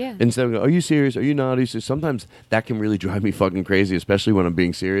 Yeah. Instead of going, are you serious? Are you not? Are you serious? Sometimes that can really drive me fucking crazy, especially when I'm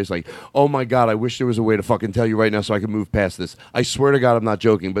being serious. Like, oh my God, I wish there was a way to fucking tell you right now so I can move past this. I swear to God, I'm not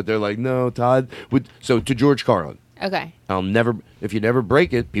joking. But they're like, no, Todd. So to George Carlin. Okay. If you never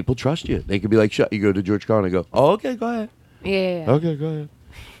break it, people trust you. They could be like, shut. You go to George Carlin and go, oh, okay, go ahead. Yeah. Okay, go ahead.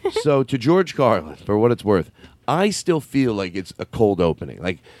 So to George Carlin, for what it's worth, I still feel like it's a cold opening.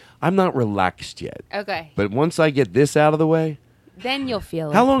 Like, I'm not relaxed yet. Okay. But once I get this out of the way. Then you'll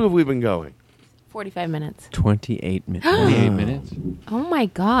feel it. How long have we been going? 45 minutes. 28 minutes. 28 minutes. Oh my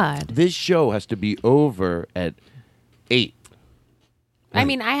God. This show has to be over at 8. I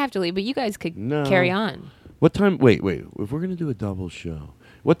mean, I have to leave, but you guys could carry on. What time? Wait. If we're going to do a double show,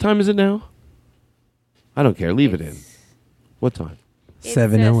 what time is it now? I don't care. Leave it in. What time?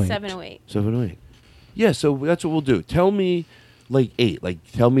 7:08. 7:08. 7:08. Yeah, so that's what we'll do. Tell me like 8. Like,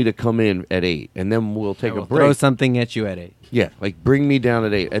 tell me to come in at 8, and then we'll take a break. Throw something at you at 8. Yeah, like bring me down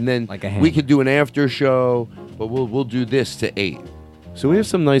at 8, and then Like a hammer. we could do an after show, but we'll do this to 8. So we have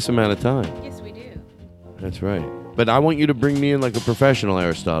some nice amount of time. Yes, we do. That's right. But I want you to bring me in like a professional,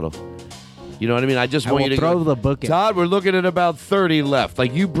 Aristotle. You know what I mean? I just want you to throw the book in. Todd, we're looking at about 30 left.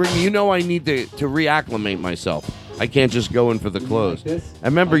 Like, you bring me, I need to reacclimate myself. I can't just go in for the close. Like this? I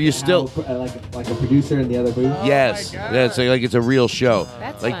remember you still. Like a producer in the other booth? Yes, that's like it's a real show.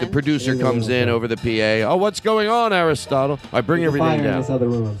 That's like the fun. producer comes in over the PA. Oh, what's going on, Aristotle? I bring everything Fire in down. this other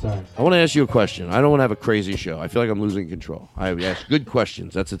room, I'm sorry. I want to ask you a question. I don't want to have a crazy show. I feel like I'm losing control. I ask good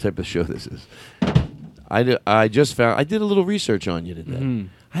questions. That's the type of show this is. I just found I did a little research on you today.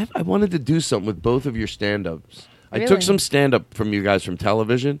 Mm-hmm. I wanted to do something with both of your stand-ups. I Really? took some stand-up from you guys from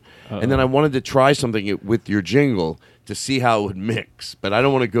television, and then I wanted to try something with your jingle to see how it would mix. But I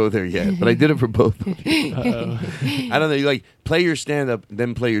don't want to go there yet. But I did it for both of you. I don't know. You like play your stand-up,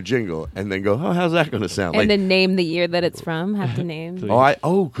 then play your jingle, and then go, oh, how's that going to sound? And Like, then name the year that it's from. Have to name.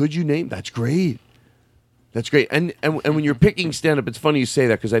 could you name? That's great. That's great. And when you're picking stand-up, it's funny you say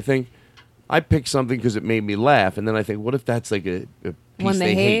that because I think I picked something because it made me laugh, and then I think, what if that's like a piece One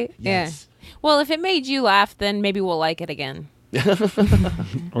they hate? Yes. Yeah. Well, if it made you laugh, then maybe we'll like it again.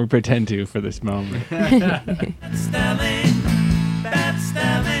 Or pretend to for this moment. Yeah.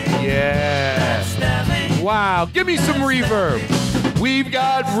 Wow, give me some reverb. We've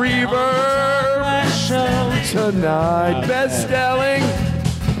got reverb tonight. Beth Stelling.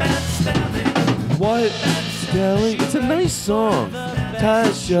 What? Stelling? It's a nice song.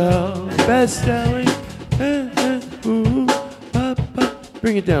 Tasha. Beth Stelling.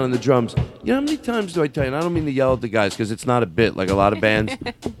 Bring it down on the drums. You know how many times do I tell you, and I don't mean to yell at the guys because it's not a bit like a lot of bands.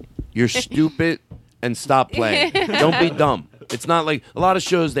 You're stupid and stop playing. Don't be dumb. It's not like a lot of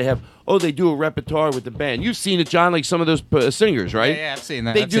shows they have, they do a repertoire with the band. You've seen it, John, like some of those singers, right? Yeah, I've seen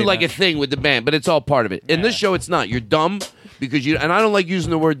that. They do like a thing with the band, but it's all part of it. In this show, it's not. You're dumb because and I don't like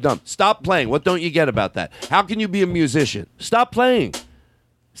using the word dumb. Stop playing. What don't you get about that? How can you be a musician? Stop playing.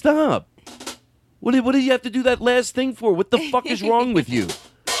 Stop. What did you have to do that last thing for? What the fuck is wrong with you?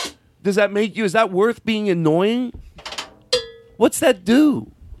 Does that make you, is that worth being annoying? What's that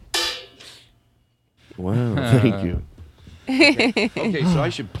do? Wow, thank you. Okay, so I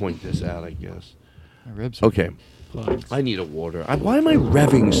should point this out, I guess. My ribs are okay. I need a water. Why am I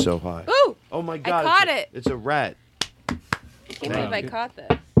revving so high? Ooh! Oh my God. I caught it. It's a rat. I can't believe I caught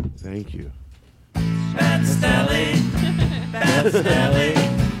this. Thank you. Beth Stelling. Beth Stelling.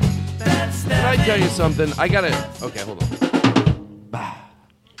 Can I tell you something? I gotta. Okay, hold on.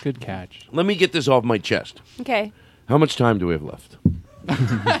 Good catch. Let me get this off my chest. Okay. How much time do we have left?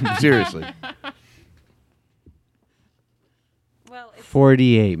 Seriously.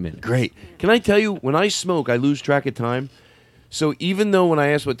 48 minutes. Great. Can I tell you, when I smoke, I lose track of time. So even though when I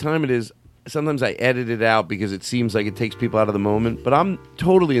ask what time it is, sometimes I edit it out because it seems like it takes people out of the moment. But I'm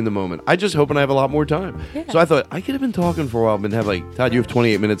totally in the moment. I just hoping I have a lot more time. Yeah. So I thought, I could have been talking for a while and have like, Todd, you have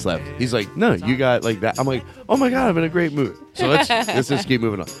 28 minutes left. He's like, no, you got like that. I'm like, oh my God, I'm in a great mood. So let's just keep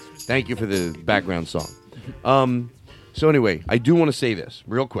moving on. Thank you for the background song. So anyway, I do want to say this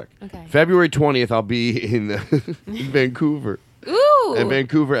real quick. Okay. February 20th, I'll be in Vancouver. Ooh! In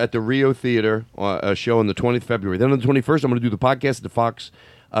Vancouver at the Rio Theater, a show on the 20th of February. Then on the 21st, I'm going to do the podcast at the Fox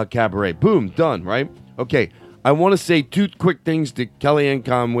Cabaret. Boom, done, right? Okay, I want to say two quick things to Kellyanne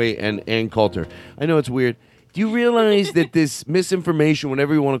Conway and Ann Coulter. I know it's weird. Do you realize that this misinformation,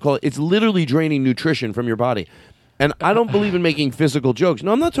 whatever you want to call it, it's literally draining nutrition from your body? And I don't believe in making physical jokes.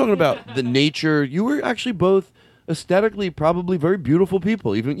 No, I'm not talking about the nature. You were actually both aesthetically probably very beautiful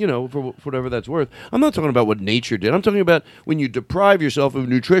people, even, for whatever that's worth. I'm not talking about what nature did. I'm talking about when you deprive yourself of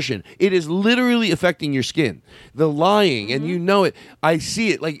nutrition, it is literally affecting your skin. The lying, and you know it. I see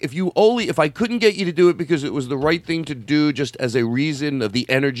it. Like, if I couldn't get you to do it because it was the right thing to do just as a reason of the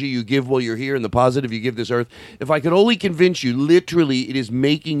energy you give while you're here and the positive you give this earth, if I could only convince you, literally, it is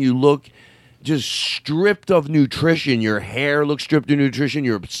making you look just stripped of nutrition. Your hair looks stripped of nutrition.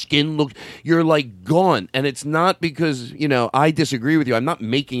 Your skin you're like gone. And it's not because, I disagree with you. I'm not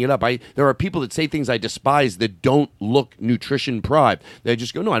making it up. There are people that say things I despise that don't look nutrition deprived. They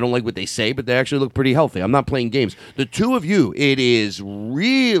just go, no, I don't like what they say, but they actually look pretty healthy. I'm not playing games. The two of you, it is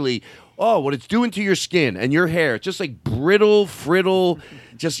really, what it's doing to your skin and your hair. It's just like brittle, friddle.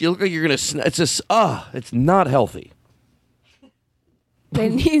 You look like you're going to, it's just, it's not healthy. They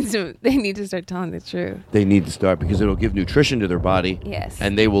need to start telling the truth. They need to start because it'll give nutrition to their body. Yes.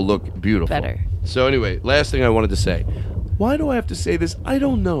 And they will look beautiful. Better. So anyway, last thing I wanted to say. Why do I have to say this? I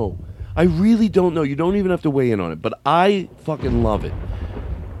don't know. I really don't know. You don't even have to weigh in on it. But I fucking love it.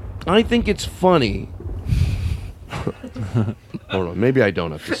 I think it's funny. Hold on. Maybe I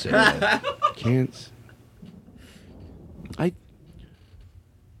don't have to say that. Can't.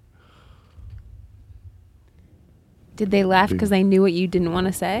 Did they laugh because they knew what you didn't want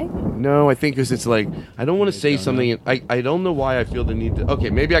to say? No, I think because it's like, I don't want to say something. I don't know why I feel the need to.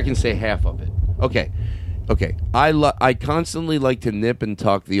 Okay, maybe I can say half of it. Okay. I constantly like to nip and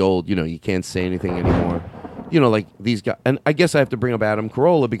tuck the old, you can't say anything anymore. Like these guys. And I guess I have to bring up Adam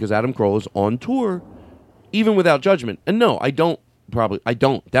Carolla because Adam Carolla's on tour, even without judgment. And no, I don't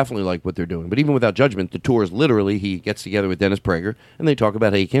definitely like what they're doing. But even without judgment, the tour is literally, he gets together with Dennis Prager and they talk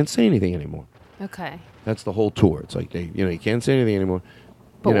about how you can't say anything anymore. Okay. That's the whole tour. It's like you can't say anything anymore.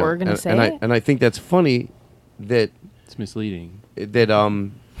 But we're gonna say it. And I think that's funny that it's misleading. That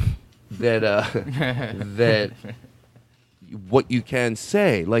what you can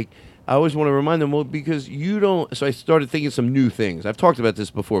say. Like, I always want to remind them, well, because you don't. So I started thinking some new things. I've talked about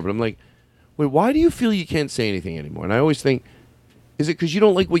this before, but I'm like, wait, why do you feel you can't say anything anymore? And I always think, is it because you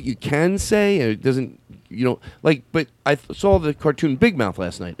don't like what you can say? And it doesn't. But I saw the cartoon Big Mouth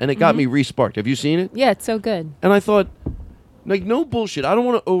last night, and it got me re-sparked. Have you seen it? Yeah, it's so good. And I thought, like, no bullshit. I don't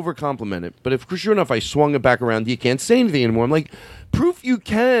want to over-compliment it, but sure enough, I swung it back around. You can't say anything anymore. I'm like, proof you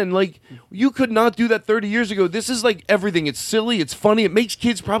can. Like, you could not do that 30 years ago. This is like everything. It's silly. It's funny. It makes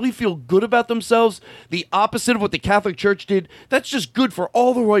kids probably feel good about themselves. The opposite of what the Catholic Church did. That's just good for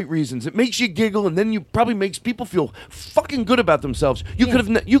all the right reasons. It makes you giggle, and then you probably makes people feel fucking good about themselves. You could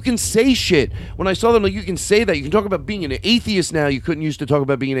have. You can say shit. When I saw them, like, you can say that. You can talk about being an atheist now. You couldn't used to talk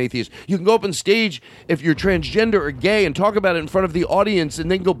about being an atheist. You can go up on stage if you're transgender or gay and talk about it in front of the audience,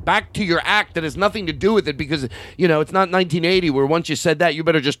 and then go back to your act that has nothing to do with it, because it's not 1980 where once you said that, you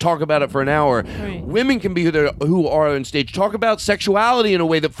better just talk about it for an hour. Right. Women can be who are on stage, talk about sexuality in a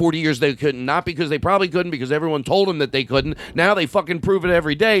way that 40 years they couldn't, not because they probably couldn't, because everyone told them that they couldn't. Now they fucking prove it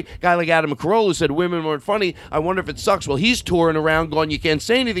every day. Guy like Adam Carolla said women weren't funny. I wonder if it sucks. Well, he's touring around going, you can't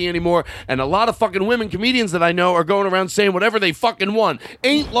say anything anymore, and a lot of fucking women comedians that I know are going around saying whatever they fucking want.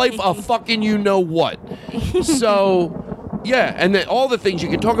 Ain't life a fucking you know what? So, yeah, and then all the things you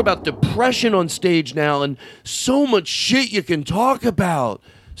can talk about, depression on stage now, and so much shit you can talk about.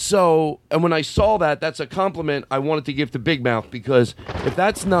 So, and when I saw that, that's a compliment I wanted to give to Big Mouth, because if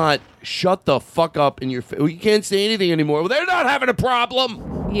that's not shut the fuck up in your face, you can't say anything anymore. Well, they're not having a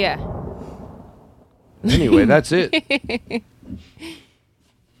problem. Yeah. Anyway, that's it.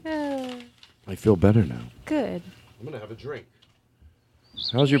 I feel better now. Good. I'm going to have a drink.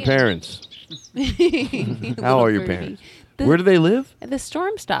 How's your parents? How are your parents? Where do they live? The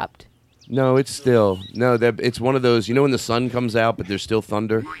storm stopped. No, it's still. No, it's one of those, when the sun comes out, but there's still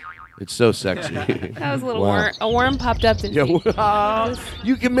thunder? It's so sexy. That was a little worm. A worm popped up.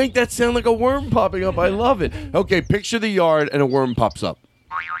 You can make that sound like a worm popping up. I love it. Okay, picture the yard and a worm pops up.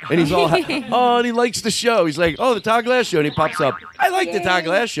 And he's all, and he likes the show. He's like, the Todd Glass Show. And he pops up. I like the Todd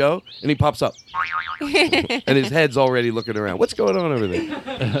Glass Show. And he pops up. And his head's already looking around. What's going on over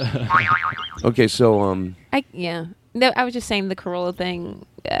there? Okay, so, I was just saying the Carolla thing.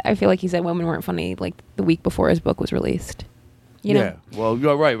 I feel like he said women weren't funny like the week before his book was released. You know? Yeah, well,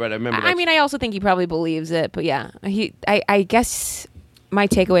 you're right. I remember that. I mean, I also think he probably believes it, but yeah. I guess my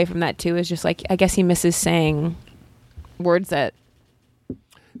takeaway from that, too, is just like, I guess he misses saying words that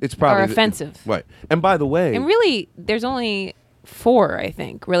it's probably are offensive. Right. And by the way... And really, there's only 4, I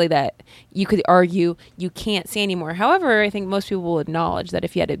think, really, that you could argue you can't say anymore. However, I think most people will acknowledge that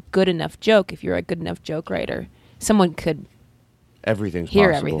if you had a good enough joke, if you're a good enough joke writer, someone could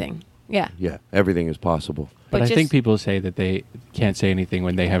hear everything. Yeah. Yeah, everything is possible. But I think people say that they can't say anything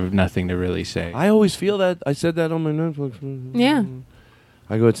when they have nothing to really say. I always feel that. I said that on my Netflix. Yeah.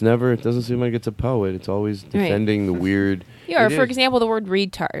 I go, it doesn't seem like it's a poet. It's always defending the weird. Yeah, or for example, the word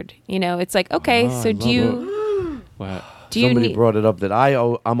retard. It's like, okay, so do you... Wow. Somebody brought it up that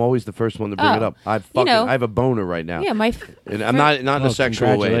I'm always the first one to bring it up. I have a boner right now. Yeah, and I'm not in a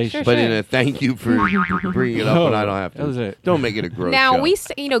sexual way, but in a thank you for bringing it up, and I don't have to. Don't make it a gross now,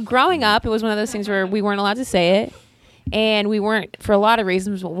 show. Growing up, it was one of those things where we weren't allowed to say it, and we weren't for a lot of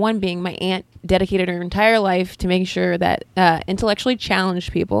reasons. But one being, my aunt dedicated her entire life to making sure that intellectually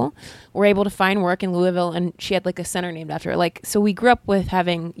challenged people were able to find work in Louisville, and she had like a center named after her. So we grew up with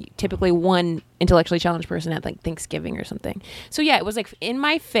having typically one intellectually challenged person at like Thanksgiving or something. So yeah, it was like in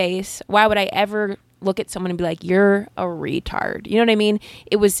my face. Why would I ever look at someone and be like, "You're a retard"? You know what I mean?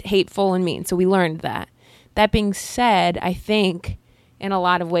 It was hateful and mean. So we learned that. That being said, I think in a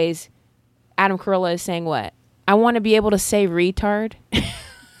lot of ways, Adam Carolla is saying what? I want to be able to say retard.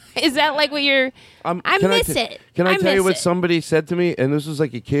 Is that like what you're... I miss it. Can I tell you what somebody said to me? And this was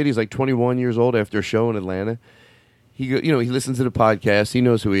like a kid. He's like 21 years old after a show in Atlanta. He listens to the podcast. He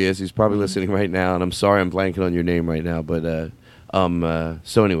knows who he is. He's probably listening right now. And I'm sorry I'm blanking on your name right now. But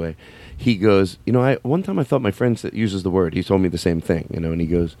so anyway, he goes, one time I thought my friend uses the word. He told me the same thing, and he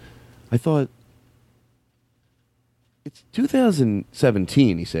goes, I thought, it's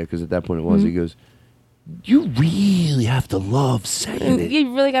 2017, he said, because at that point it was. Mm-hmm. He goes, you really have to love saying it.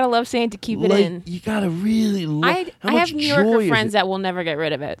 You really got to love saying it to keep it in. You got to really love it. I have New Yorker friends that will never get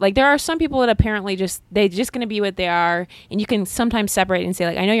rid of it. Like, there are some people that apparently they're just going to be what they are, and you can sometimes separate and say,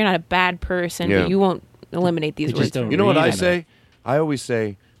 like, I know you're not a bad person, but you won't eliminate these words. You know what I say? I always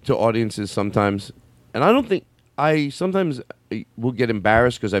say to audiences sometimes, and I don't think I sometimes will get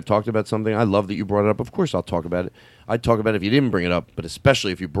embarrassed because I've talked about something. I love that you brought it up. Of course I'll talk about it. I'd talk about it if you didn't bring it up, but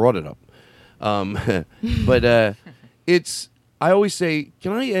especially if you brought it up. But I always say,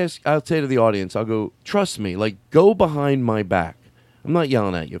 I'll say to the audience, I'll go, trust me, like, go behind my back. I'm not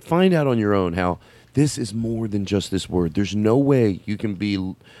yelling at you. Find out on your own how this is more than just this word. There's no way you can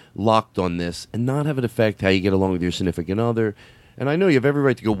be locked on this and not have it affect how you get along with your significant other. And I know you have every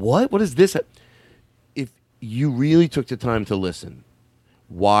right to go, what? What is this? If you really took the time to listen,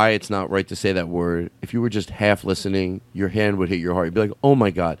 why it's not right to say that word. If you were just half listening, your hand would hit your heart. You'd be like, oh my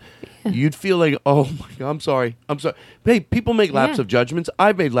God. You'd feel like, oh my God, I'm sorry. Hey, people make lapse of judgments.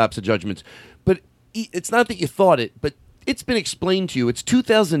 I've made lapse of judgments. But it's not that you thought it, but it's been explained to you. It's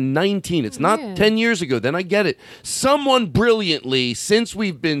 2019. It's not 10 years ago. Then I get it. Someone brilliantly, since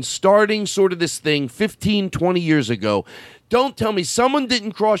we've been starting sort of this thing 15, 20 years ago, don't tell me someone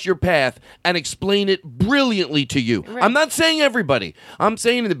didn't cross your path and explain it brilliantly to you. Right. I'm not saying everybody. I'm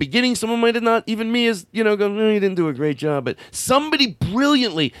saying in the beginning, someone might have not, even me as, go, no, you didn't do a great job, but somebody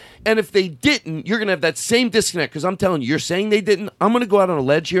brilliantly. And if they didn't, you're going to have that same disconnect because I'm telling you, you're saying they didn't. I'm going to go out on a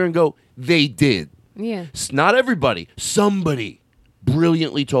ledge here and go, they did. Yeah. It's not everybody. Somebody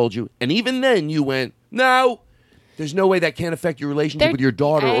brilliantly told you. And even then you went, no. There's no way that can't affect your relationship with your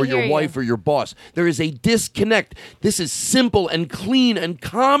daughter or your wife or your boss. There is a disconnect. This is simple and clean and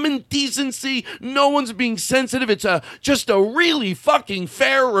common decency. No one's being sensitive. It's just a really fucking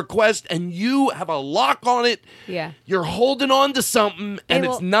fair request, and you have a lock on it. Yeah. You're holding on to something, and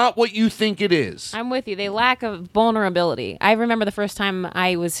it's not what you think it is. I'm with you. They lack of vulnerability. I remember the first time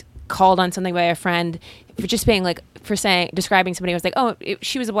I was called on something by a friend for just being like, describing somebody. I was like, oh,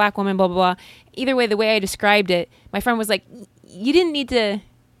 she was a black woman, blah, blah, blah. Either way, the way I described it, my friend was like, you didn't need to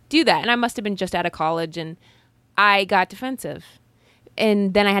do that. And I must have been just out of college, and I got defensive.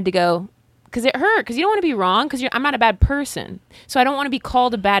 And then I had to go, because it hurt, because you don't want to be wrong, because I'm not a bad person. So I don't want to be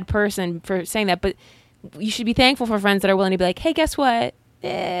called a bad person for saying that, but you should be thankful for friends that are willing to be like, hey, guess what?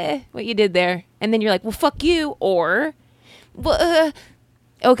 What you did there. And then you're like, well, fuck you, or, well,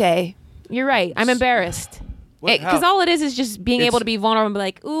 okay, you're right. I'm embarrassed. Because all it is just being able to be vulnerable and be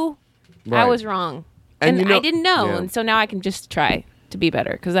like, ooh, I was wrong. And I didn't know. Yeah. And so now I can just try to be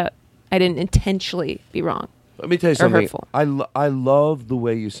better because I didn't intentionally be wrong. Let me tell you something. Hurtful. I love the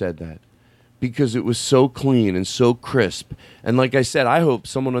way you said that because it was so clean and so crisp. And like I said, I hope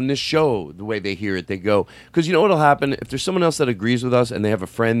someone on this show, the way they hear it, they go, because you know what'll happen? If there's someone else that agrees with us and they have a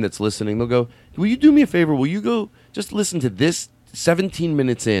friend that's listening, they'll go, will you do me a favor? Will you go just listen to this 17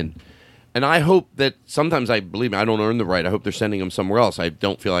 minutes in? And I hope that sometimes I don't earn the right. I hope they're sending them somewhere else. I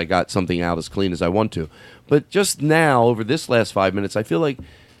don't feel I got something out as clean as I want to. But just now, over this last 5 minutes, I feel like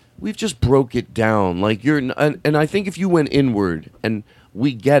we've just broke it down. Like and I think if you went inward, and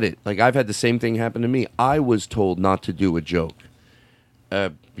we get it. Like I've had the same thing happen to me. I was told not to do a joke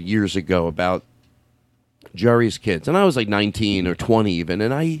years ago about Jerry's kids, and I was like 19 or 20 even,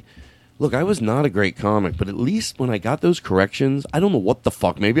 and Look, I was not a great comic, but at least when I got those corrections, I don't know what the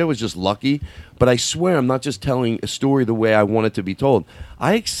fuck. Maybe I was just lucky, but I swear I'm not just telling a story the way I want it to be told.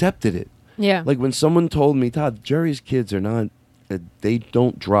 I accepted it. Yeah. Like when someone told me, Todd, Jerry's kids are not, they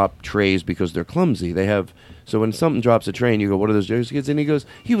don't drop trays because they're clumsy. So when something drops a tray and you go, what are those Jerry's kids? And he goes,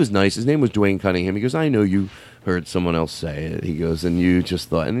 he was nice. His name was Dwayne Cunningham. He goes, I know you heard someone else say it. He goes, and you just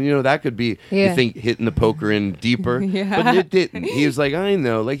thought, and that could be, you think, hitting the poker in deeper, but it didn't. He was like, I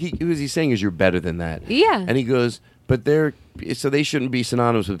know. Like he's saying is you're better than that. Yeah. And he goes, but so they shouldn't be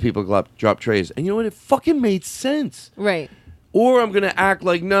synonymous with people who drop trays. And you know what? It fucking made sense. Right. Or I'm going to act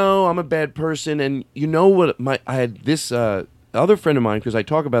like, no, I'm a bad person. And you know what? I had this other friend of mine, because I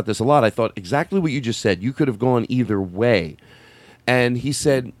talk about this a lot, I thought exactly what you just said. You could have gone either way. And he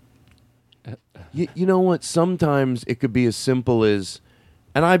said, you know what? Sometimes it could be as simple as,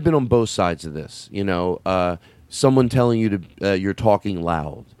 and I've been on both sides of this, someone telling you to you're talking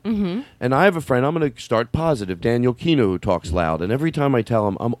loud. Mm-hmm. And I have a friend, I'm going to start positive, Daniel Kino, who talks loud. And every time I tell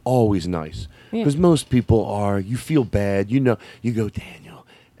him, I'm always nice. Because most people are, you feel bad, you go, Daniel.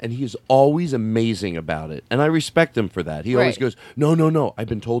 And he is always amazing about it. And I respect him for that. He always goes, no, I've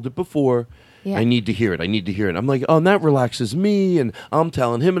been told it before. Yeah. I need to hear it. I'm like, oh, and that relaxes me, and I'm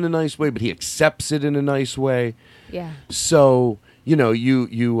telling him in a nice way, but he accepts it in a nice way. Yeah. So, you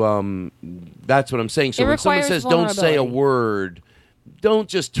that's what I'm saying. So when someone says don't say a word, don't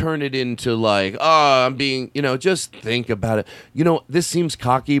just turn it into like, oh, I'm being, just think about it. This seems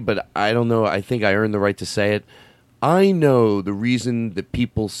cocky, but I don't know. I think I earned the right to say it. I know the reason that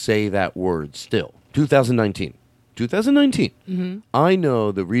people say that word still. 2019. Mm-hmm. I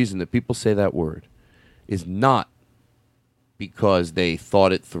know the reason that people say that word is not because they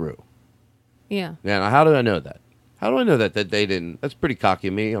thought it through. Yeah. Now, how do I know that? How do I know that they didn't? That's pretty cocky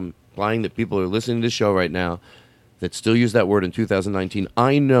of me. I'm implying that people are listening to the show right now that still use that word in 2019.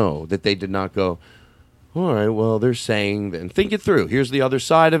 I know that they did not go, all right, well, they're saying, and think it through. Here's the other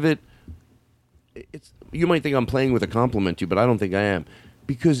side of it. You might think I'm playing with a compliment to you, but I don't think I am.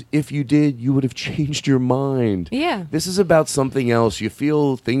 Because if you did, you would have changed your mind. Yeah. This is about something else. You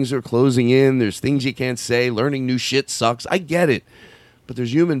feel things are closing in. There's things you can't say. Learning new shit sucks. I get it. but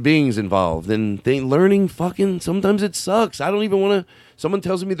there's human beings involved, and learning fucking sometimes it sucks. I don't even want to. Someone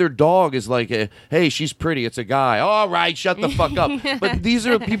tells me their dog is like, hey, she's pretty. It's a guy. All right, shut the fuck up. But these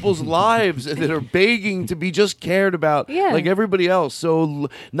are people's lives that are begging to be just cared about like everybody else. So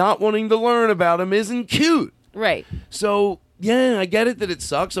not wanting to learn about them isn't cute. Right. So, yeah, I get it that it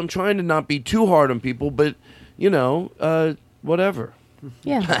sucks. I'm trying to not be too hard on people, but, whatever.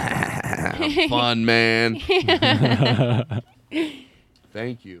 Yeah. Fun, man.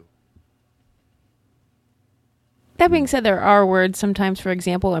 Thank you. That being said, there are words sometimes, for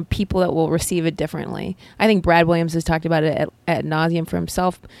example, and people that will receive it differently. I think Brad Williams has talked about it ad nauseum for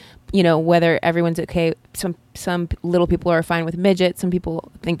himself. Whether everyone's okay. Some little people are fine with midget. Some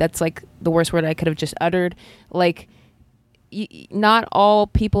people think that's like the worst word I could have just uttered. Like, not all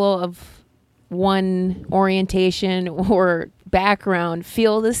people of one orientation or background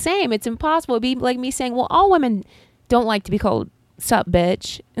feel the same. It's impossible. It'd be like me saying, well, all women don't like to be called sup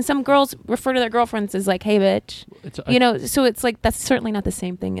bitch, and some girls refer to their girlfriends as like, hey bitch. So it's like that's certainly not the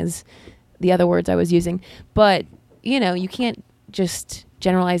same thing as the other words I was using. But you can't just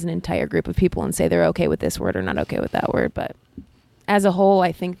generalize an entire group of people and say they're okay with this word or not okay with that word. But as a whole,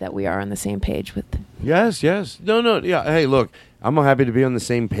 I think that we are on the same page with. Yes. No. Yeah. Hey, look, I'm happy to be on the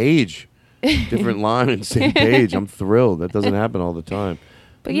same page. Different line and same page. I'm thrilled. That doesn't happen all the time.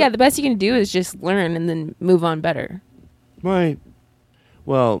 But yeah, the best you can do is just learn and then move on better. Right.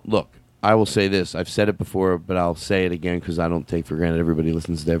 Well, look, I will say this. I've said it before, but I'll say it again because I don't take for granted everybody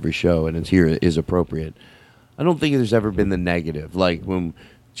listens to every show, and it's here is appropriate. I don't think there's ever been the negative. Like when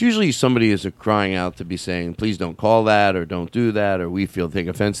it's usually somebody is crying out to be saying, please don't call that or don't do that or we take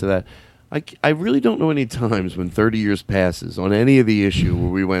offense to that. I really don't know any times when 30 years passes on any of the issue where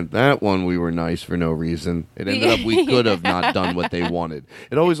we went, that one we were nice for no reason. It ended up we could have not done what they wanted.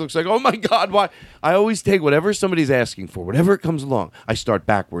 It always looks like, oh my God, why? I always take whatever somebody's asking for, whatever it comes along, I start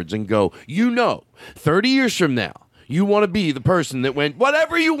backwards and go, 30 years from now, you want to be the person that went,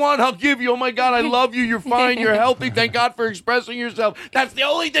 whatever you want, I'll give you. Oh my God, I love you. You're fine. You're healthy. Thank God for expressing yourself. That's the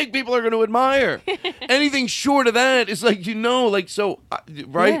only thing people are going to admire. Anything short of that is like,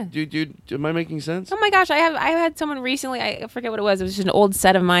 right? Yeah. Dude, am I making sense? Oh my gosh, I had someone recently, I forget what it was. It was just an old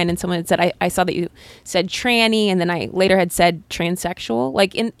set of mine, and someone had said, I saw that you said tranny, and then I later had said transsexual.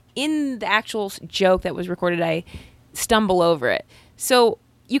 Like in the actual joke that was recorded, I stumble over it. So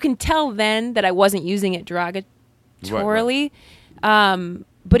you can tell then that I wasn't using it derogatorily. Right.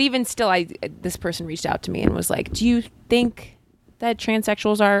 But even still, this person reached out to me and was like, do you think that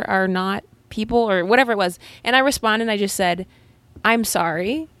transsexuals are not people or whatever it was? And I responded and I just said, I'm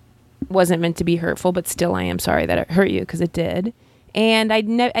sorry. Wasn't meant to be hurtful, but still I am sorry that it hurt you because it did. And I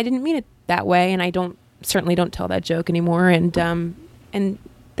didn't mean it that way, and I certainly don't tell that joke anymore, and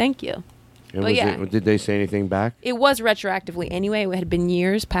thank you. And but did they say anything back? It was retroactively anyway. It had been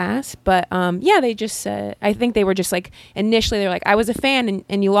years past. But they just said, I think they were just like, initially they were like, I was a fan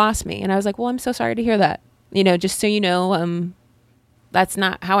and you lost me. And I was like, well, I'm so sorry to hear that. Just so you know, that's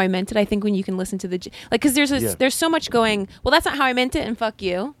not how I meant it. I think when you can listen to because there's so much going, well, that's not how I meant it and fuck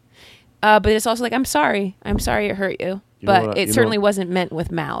you. But it's also like, I'm sorry it hurt you. But it certainly wasn't meant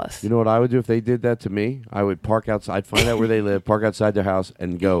with malice. You know what I would do if they did that to me? I would park outside, find out where they live, park outside their house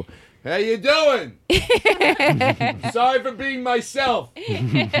and go, how you doing? Sorry for being myself.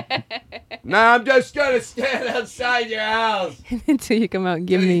 Now I'm just going to stand outside your house. Until you come out and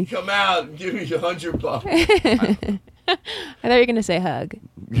give me. Come out and give me $100. I thought you were going to say hug.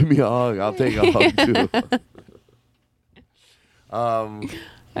 Give me a hug. I'll take a hug too.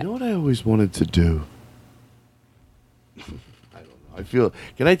 You know what I always wanted to do? I don't know.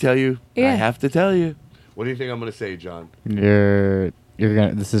 Can I tell you? Yeah. I have to tell you. What do you think I'm going to say, John?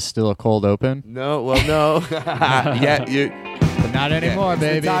 This is still a cold open? No, well, no. But not anymore,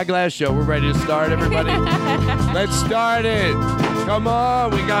 baby. It's the Todd Glass Show. We're ready to start, everybody. Let's start it. Come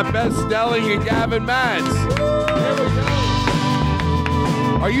on. We got Beth Stelling and Gavin Matz. Here we go.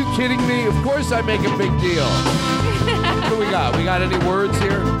 Are you kidding me? Of course I make a big deal. What do we got? We got any words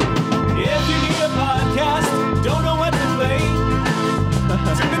here? If you need a podcast, don't know what to play,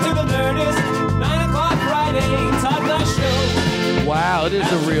 tune into the Nerdist, 9 o'clock Friday, Todd Glass Show. Wow, it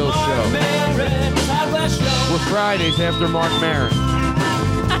is a real show. We're Fridays after Mark Maron.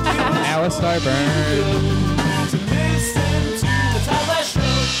 Alice Starburn.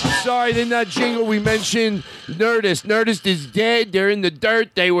 Sorry, in that jingle we mentioned Nerdist. Nerdist is dead. They're in the dirt.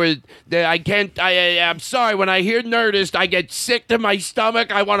 I'm sorry. When I hear Nerdist, I get sick to my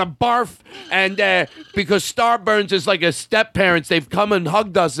stomach. I want to barf. And because Starburns is like a step-parents, they've come and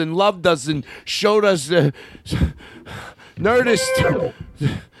hugged us and loved us and showed us Nerdist.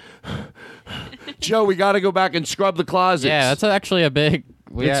 Joe, we got to go back and scrub the closets. Yeah, that's actually a big.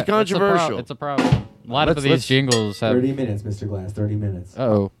 It's controversial. It's a problem. A lot of these jingles have 30 minutes, Mr. Glass. 30 minutes.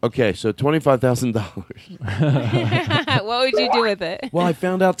 Oh. Okay, so $25,000. What would you do with it? Well, I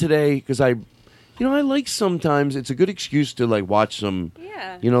found out today because I like sometimes it's a good excuse to like watch some.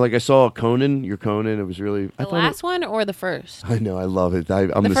 Yeah. Like I saw Conan. Your Conan. It was really The last one or the first? I know. I love it.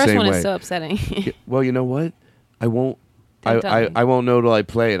 I'm the first same one way. is so upsetting. Well, you know what? I won't. Don't tell me. I won't know till I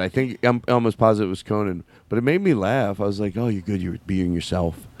play it. I think I'm almost positive it was Conan, but it made me laugh. I was like, "Oh, you're good. You're being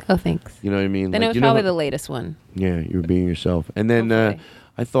yourself." Oh, thanks. You know what I mean? Then like, it was probably the latest one. Yeah, you were being yourself. And then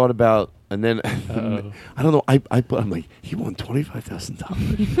I thought about, and then I don't know. I'm like, he won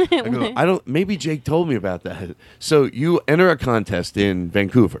 $25,000. I don't. Maybe Jake told me about that. So you enter a contest in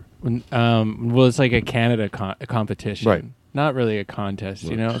Vancouver. Well, it's like a Canada competition. Right. Not really a contest,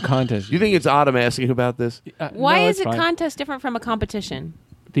 a contest. You think it's odd I'm asking about this? Why no, is it's a fine. contest different from a competition?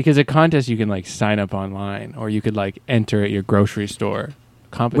 Because a contest you can like sign up online, or you could like enter at your grocery store.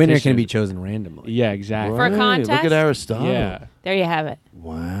 Competition. Winner can be chosen randomly. Yeah, exactly. For a contest? Look at Aristotle. Yeah. There you have it.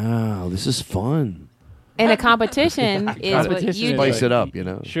 Wow, this is fun. And a competition is what you spice do. it up,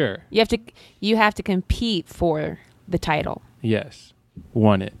 Sure. You have to compete for the title. Yes.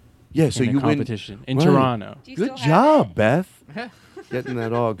 Won it. Yeah, so in a you competition win in Toronto. Good job, Beth. Getting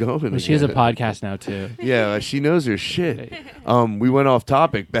that all going. Well, she has a again. podcast now too. Yeah, she knows her shit. We went off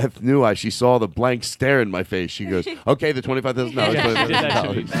topic. Beth knew she saw the blank stare in my face. She goes, "Okay, the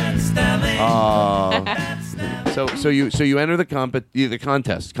 $25,000." So you enter the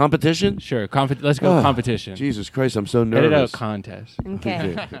contest competition. Sure, let's go competition. Jesus Christ, I'm so nervous. Edit out contest.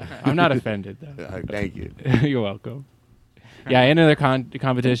 Okay. I'm not offended though. Thank you. You're welcome. Yeah, I enter the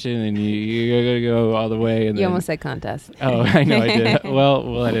competition, and you gotta go all the way. And You almost said contest. Oh, I know I did. Well,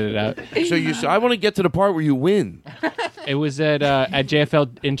 we'll edit it out. So I want to get to the part where you win. It was at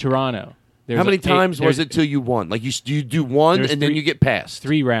JFL in Toronto. How many times was it till you won? Like you do one and then you get past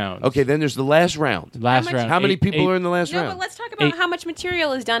 3 rounds. Okay, then there's the last round. Round. How many people are in the last No, round? but let's talk about how much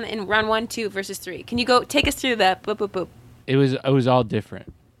material is done in round 1, 2 versus 3. Can you go take us through that? Boop, boop, boop. It was all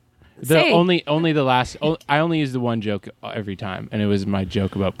different. Say. Only the last. I only used the one joke every time, and it was my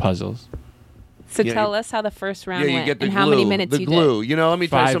joke about puzzles. So tell us how the first round you went get the and glue, how many minutes the you glue. did. Let me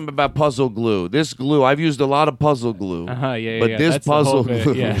tell you something about puzzle glue. This glue, I've used a lot of puzzle glue. Yeah, but yeah, this that's the whole puzzle bit,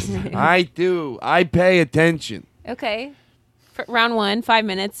 glue, yes. I do. I pay attention. Okay. For round 1, 5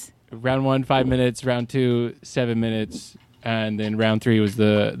 minutes. Round 1, 5 minutes. Round 2, 7 minutes. And then round 3 was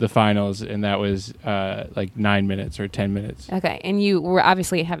the finals, and that was like 9 minutes or 10 minutes. Okay, and you were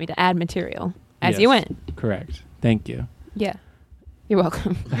obviously having to add material as you went. Correct. Thank you. Yeah. You're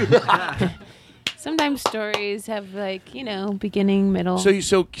welcome. Sometimes stories have beginning, middle.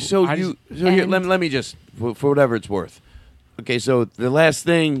 Here, let me just for whatever it's worth. Okay, so the last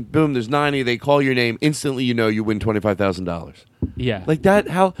thing, boom, there's 90. They call your name instantly. You win $25,000. Yeah, like that.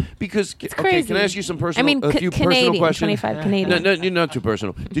 How? Because it's okay, crazy. can I ask you some personal? I mean, a few Canadian, personal questions. 25 Canadian. No, you're not too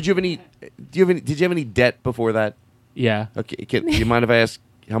personal. Did you have any debt before that? Yeah. Okay. Do you mind if I ask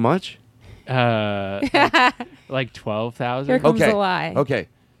how much? Like 12,000. Here comes the lie. Okay.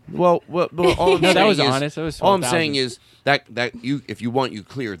 Well, all I'm No, that saying was is, honest. It was all I'm 12,000. saying is that you, if you want, you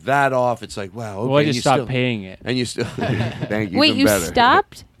clear that off. It's like, wow. Okay, Well, I just you stopped still, paying it. and you still. Thank you. Wait, even you better.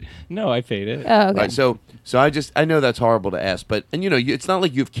 stopped? No, I paid it. Oh, okay. Right, so I know that's horrible to ask, but it's not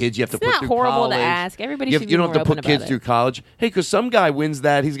like you have kids. You have to It's put not through horrible to college. ask. Everybody you should be don't more have to put open kids about through it. college. Hey, because some guy wins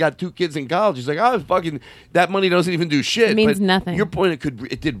that, he's got 2 kids in college. He's like, oh, fucking, that money doesn't even do shit. It means But nothing. Your point,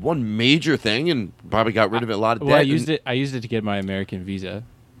 it did one major thing and probably got rid of a lot of debt. Well, I used it to get my American visa.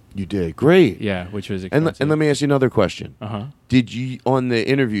 You did great. Yeah, which was and expensive. let me ask you another question. Uh-huh. Did you on the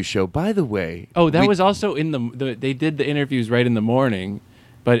interview show? By the way, Oh, that was also in the. They did the interviews right in the morning,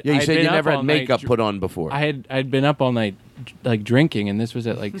 but yeah. You I'd said been you up never all had night makeup put on before. I'd been up all night, like drinking, and this was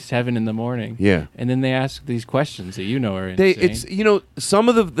at like 7 in the morning. Yeah. And then they asked these questions that are insane. It's some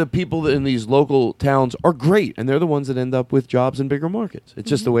of the people in these local towns are great, and they're the ones that end up with jobs in bigger markets. It's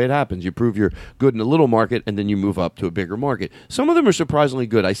just the way it happens. You prove you're good in a little market, and then you move up to a bigger market. Some of them are surprisingly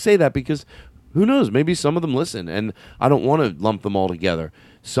good. I say that because who knows? Maybe some of them listen, and I don't want to lump them all together.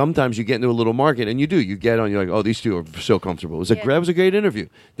 Sometimes you get into a little market, and you get on. You're like, oh, these two are so comfortable. That was a great interview.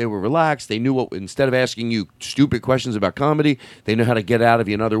 They were relaxed. They knew what. Instead of asking you stupid questions about comedy, they know how to get out of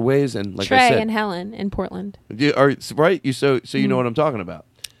you in other ways. And like Trey I said, and Helen in Portland. right? You know what I'm talking about.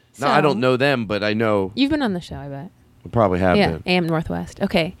 So, now I don't know them, but I know You've been on the show, I bet. we probably have Yeah, been. AM Northwest.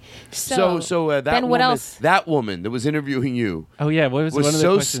 Okay. So that then woman, what else? That woman that was interviewing you. Oh yeah, what was one of the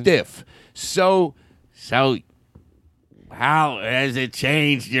so questions? stiff, so how has it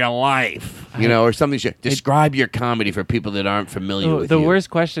changed your life? You know, or something. Describe your comedy for people that aren't familiar with the you. worst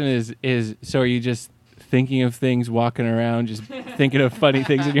question is so are you just thinking of things, walking around, just thinking of funny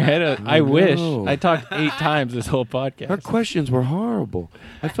things in your head? I wish. I talked 8 times this whole podcast. Her questions were horrible.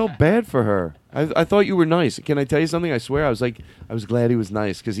 I felt bad for her. I thought you were nice. Can I tell you something? I swear, I was glad he was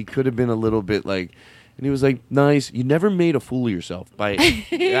nice because he could have been a little bit like, and he was like, nice. You never made a fool of yourself by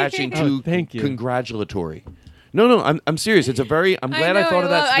acting too congratulatory. No, I'm serious. It's a very. I'm glad I thought of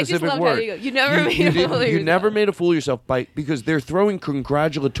that specific word. You never made a fool of yourself. You never made a fool of yourself because they're throwing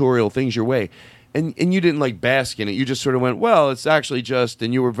congratulatorial things your way. And you didn't like bask in it. You just sort of went, well, it's actually just,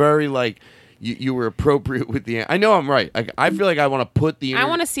 and you were very like, you were appropriate with the. I know I'm right. I feel like I want to put the. I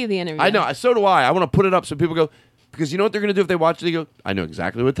want to see the interview. I know. So do I. I want to put it up so people go, because you know what they're going to do if they watch it. They go, I know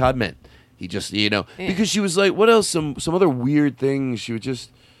exactly what Todd meant. He just, because she was like, what else? Some other weird things. She would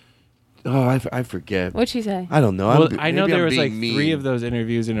just. Oh, I forget. What'd she say? I don't know. Well, I know there was like mean. 3 of those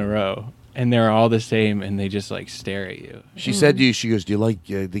interviews in a row. And they're all the same, and they just like stare at you. She said to you, she goes, do you like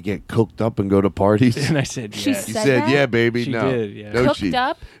to get coked up and go to parties? And I said, yeah. She You said, yeah, baby. She no. did, yeah. No, Coked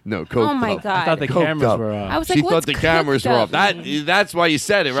up? No, coked up. Oh, my God. I thought the Coked cameras up. were off. I was She like, thought what's the cameras were off. up? That's why you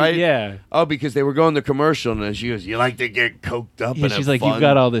said it, right? Yeah. Oh, because they were going to commercial, and she goes, you like to get coked up Yeah, and she's have like, fun? you've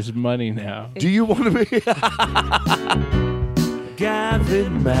got all this money now. Do you want to be...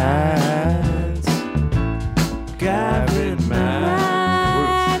 Gavin Matz. Gavin Matz.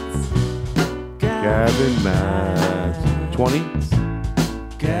 Gavin Matz. 20?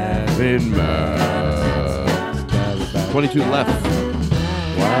 Gavin Matz. 22 left.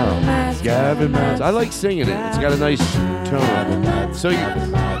 Wow. Gavin Matz. I like singing it. It's got a nice tone. So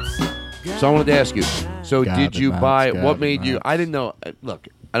I wanted to ask you. So did you buy... What made you... I didn't know... Look,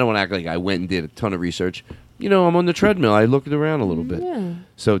 I don't want to act like I went and did a ton of research. I'm on the treadmill. I looked around a little bit. Yeah.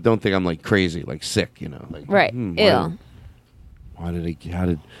 So don't think I'm like crazy, like sick, Like, right. Ill. Why did he... How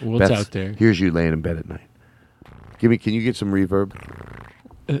did... What's out there? Here's you laying in bed at night. Can you get some reverb?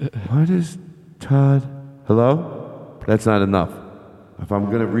 What is Todd? Hello? That's not enough. If I'm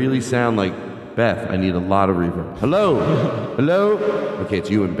going to really sound like Beth, I need a lot of reverb. Hello? Hello? Okay, it's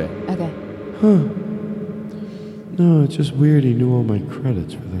you in bed. Okay. Huh. No, it's just weird he knew all my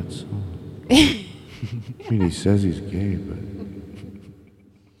credits for that song. I mean, he says he's gay, but...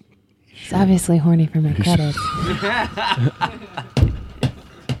 He's obviously horny for my credits.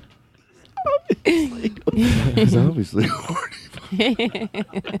 He's obviously horny.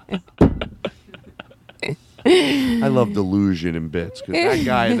 I love delusion in bits because that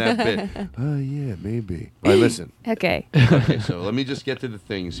guy in that bit. Oh yeah, maybe. All right, listen. Okay. Okay, so let me just get to the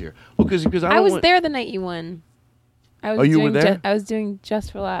things here. Well, because I was there the night you won. I was you were there? I was doing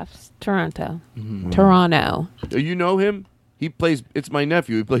Just for Laughs, Toronto. Mm-hmm. Toronto. You know him? He plays. It's my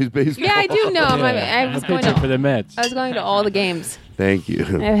nephew. He plays baseball. Yeah, I do know him. I was going for the Mets. I was going to all the games. Thank you.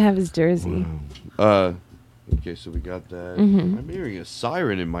 I have his jersey. Wow. Okay, so we got that. Mm-hmm. I'm hearing a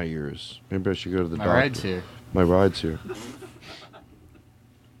siren in my ears. Maybe I should go to the doctor. My ride's here. My ride's here.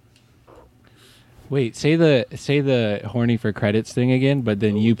 Wait, say the horny for credits thing again, but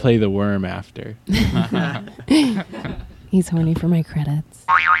then you play the worm after. He's horny for my credits.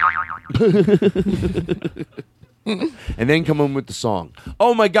 And then come in with the song.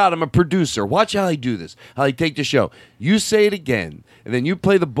 Oh my God, I'm a producer. Watch how I do this. How I take the show. You say it again, and then you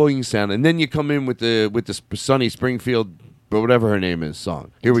play the boing sound, and then you come in with the Sunny Springfield, or whatever her name is,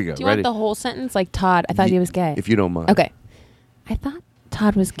 song. Here we go. Do you Ready? want the whole sentence? Like Todd, I thought he was gay. If you don't mind. Okay. I thought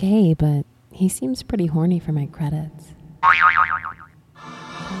Todd was gay, but he seems pretty horny for my credits.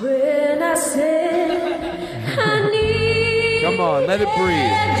 When I said I need Come on, let it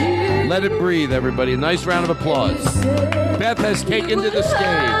breathe. Let it breathe, everybody. A nice round of applause. Beth has taken to the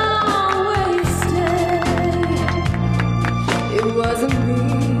stage. It wasn't me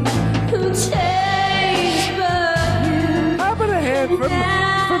who changed, but you. How about a hand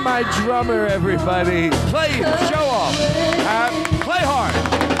for my drummer, everybody? Play, show off. Play hard.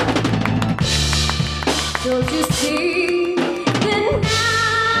 Don't you see that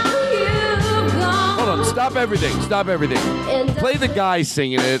now you've gone? Hold on, stop everything. Stop everything. Play the guy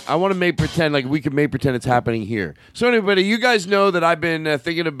singing it. I want to make pretend like we can make pretend it's happening here. So anybody, you guys know that I've been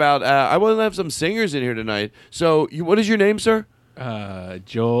thinking about, I want to have some singers in here tonight. So what is your name, sir?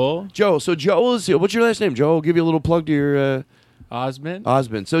 Joel. Joel. So Joel is here. What's your last name, Joel? I'll give you a little plug to your... Osmond.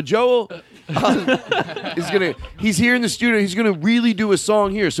 Osmond. So Joel he's here in the studio. He's gonna really do a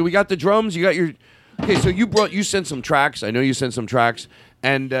song here. So we got the drums. You got your... Okay, so you sent some tracks. I know you sent some tracks.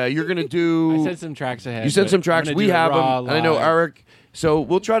 And you're going to do... I sent some tracks ahead. You sent some tracks. We have them. And I know Eric So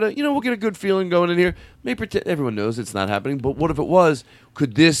we'll try to, we'll get a good feeling going in here. May pretend everyone knows it's not happening, but what if it was?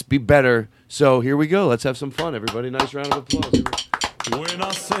 Could this be better? So here we go. Let's have some fun, everybody. Nice round of applause. When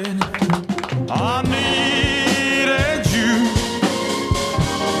I said I needed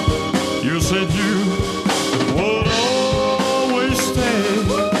you, you said you would always stay.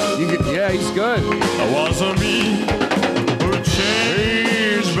 Yeah, he's good. It wasn't me who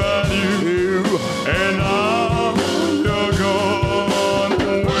changed but you, and now you're gone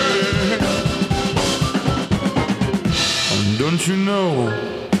away. And don't you know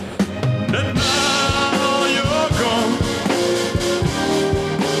that now you're gone,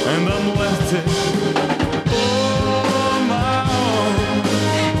 and I'm left it on my own.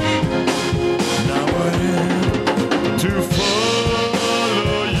 Now I am to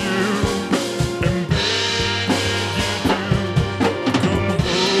follow you and beg you to come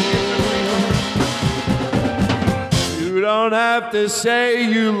home. You don't have to say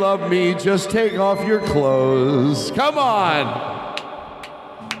you love me. Just take off your clothes. Come on.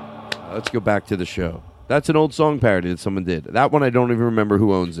 Let's go back to the show. That's an old song parody that someone did. That one I don't even remember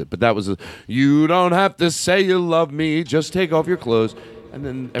who owns it, but that was you don't have to say you love me, just take off your clothes. And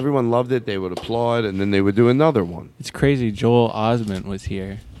then everyone loved it. They would applaud, and then they would do another one. It's crazy. Joel Osment was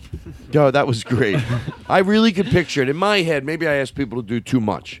here. Yo, that was great. I really could picture it. In my head, maybe I asked people to do too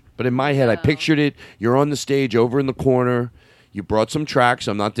much, but in my head, I pictured it. You're on the stage over in the corner. You brought some tracks.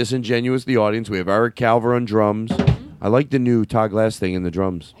 I'm not disingenuous, the audience. We have Eric Calver on drums. I like the new Todd Glass thing in the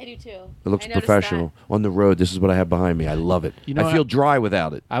drums. I do too. It looks professional. On the road, this is what I have behind me. I love it. I feel dry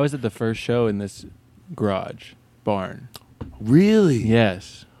without it. I was at the first show in this garage barn. Really?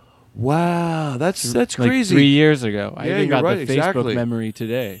 Yes. Wow, that's like crazy. 3 years ago. I Yeah, even you're got right, the Facebook exactly. memory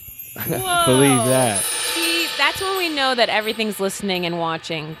today. Whoa. Believe that. See, that's when we know that everything's listening and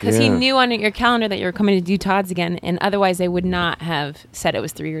watching. Because he Yeah. knew on your calendar that you were coming to do Todd's again, and otherwise they would not have said it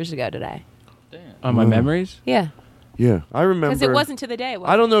was 3 years ago today. On my memories? Yeah. Yeah, I remember. Because it wasn't to the day.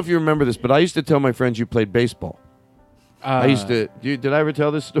 I don't know if you remember this, but I used to tell my friends you played baseball. I used to. Did I ever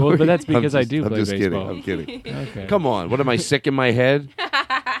tell this story? Well, but that's I'm because I just- do I'm play just baseball. kidding. I'm kidding. Okay. Come on. What am I, sick in my head?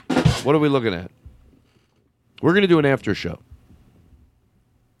 What are we looking at? We're going to do an after show.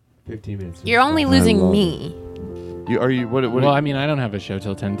 15 minutes. You're only losing me. Are you? What? Well, I mean, I don't have a show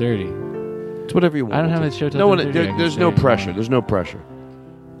till 10:30. It's whatever you want. I don't have a show till No one. 10:30. I can There's stay no if you pressure. want. There's no pressure.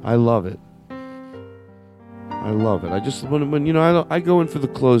 I love it. I love it. I just when I go in for the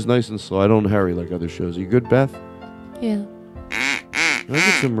close nice and slow. I don't hurry like other shows. Are you good, Beth? Yeah. Can I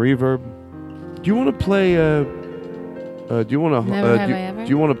get some reverb? Do you want to play? Do you want to? Never have I ever? Do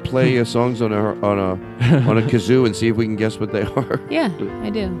you want to play songs on a kazoo and see if we can guess what they are? Yeah, I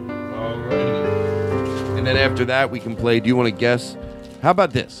do. And then after that, we can play. Do you want to guess? How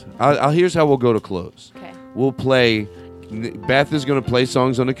about this? Here's how we'll go to close. Okay. We'll play. Beth is going to play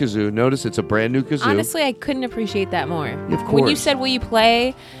songs on a kazoo. Notice it's a brand new kazoo. Honestly, I couldn't appreciate that more. Of When you course. said, will you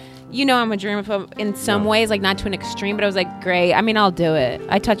play? You know I'm a germaphobe in some ways, like not to an extreme, but I was like, great. I mean, I'll do it.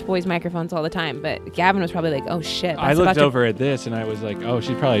 I touch boys' microphones all the time, but Gavin was probably like, oh shit. I that's looked about to- over at this and I was like, oh,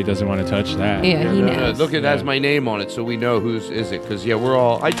 she probably doesn't want to touch that. Yeah, he knows. Look, it has my name on it, so we know whose is it. Because we're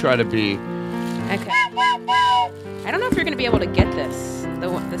all. I try to be. Okay. I don't know if you're going to be able to get this,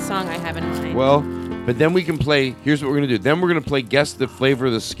 the song I have in mind. Well, but then we can play. Here's what we're going to do. Then we're going to play Guess the Flavor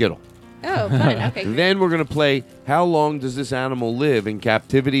of the Skittle. Oh, fun. Okay. Then we're going to play How Long Does This Animal Live in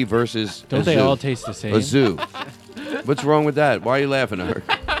Captivity versus Don't a they zoo. all taste the same? A zoo. What's wrong with that? Why are you laughing at her?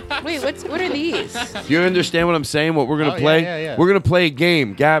 Wait, what are these? Do you understand what I'm saying? What we're going to play? yeah. We're going to play a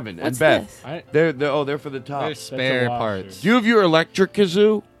game, Gavin and What's Beth. this? They're for the top. There's spare parts. Do you have your electric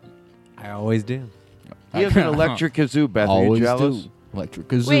kazoo? I always do. You have an electric kazoo, Beth. Are you Always jealous? do. Electric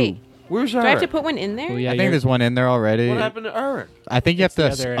kazoo. Wait, Where's do I have to Eric? put one in there? Well, yeah, I think there's one in there already. What happened to Eric? I think you have to the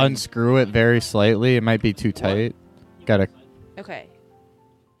other end. unscrew it very slightly. It might be too tight. Gotta. Okay.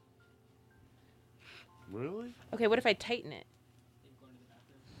 Really? Okay, what if I tighten it?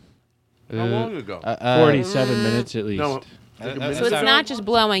 How long ago? 47 minutes at least. No. So it's not just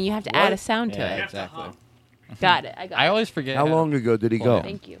blowing, you have to add a sound to Yeah, it. exactly. Got it. I got I it. always forget. How long ago did he go?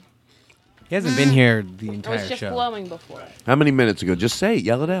 Thank you. He hasn't been here the I entire was just show. blowing before. How many minutes ago? Just say it.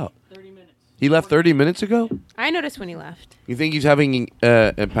 Yell it out. 30 minutes. He left 30 minutes ago? I noticed when he left. You think he's having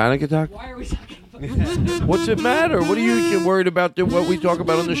a panic attack? Why are we talking about What's it matter? What are you get worried about what we talk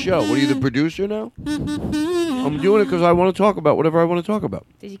about on the show? What are you, the producer now? I'm doing it because I want to talk about whatever I want to talk about.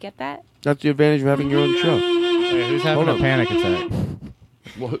 Did you get that? That's the advantage of having your own show. Wait, who's having Hold a on. panic attack?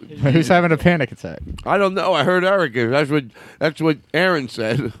 What? Who's having a panic attack? I don't know. I heard Eric. That's what Aaron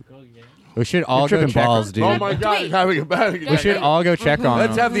said. We should all You're go tripping check. balls, dude. Oh my God, he's having a panic attack. We should all go check on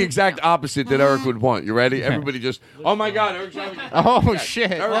Let's him. have the exact opposite that Eric would want. You ready? Everybody just, oh my God, Eric's having a panic Oh attack.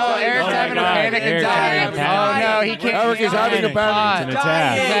 shit! Eric's having a panic attack. Oh no, he can't. Eric is having a panic It's an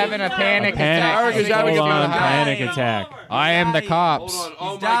attack. He's having a panic attack. Eric is having a Full-on panic panic attack. I am the cops.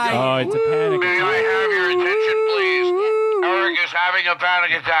 Oh my God. Oh, it's a panic May I have your attention, please? Eric is having a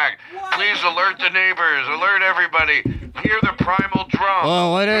panic attack. Please alert the neighbors. Alert everybody. Hear the primal drum.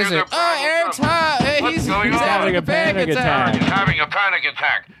 Oh, what is Hear it? the Oh, primal Eric's drum. hot. What's going on? having a panic attack. Eric is having a panic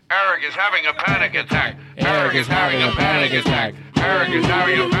attack. Eric is having a panic attack. Eric is having a panic attack. Eric is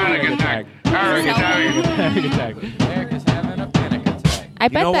having a panic attack. Eric is having a panic attack. Eric is having a panic attack. I You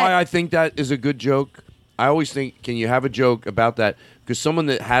bet know that. why I think that is a good joke? I always think, can you have a joke about that? Because someone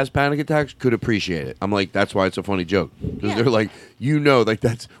that has panic attacks could appreciate it. I'm like, that's why it's a funny joke. Because they're like, like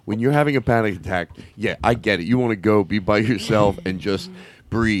that's when you're having a panic attack. Yeah, I get it. You want to go be by yourself and just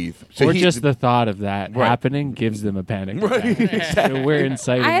breathe. So Or just the thought of that happening gives them a panic attack. So we're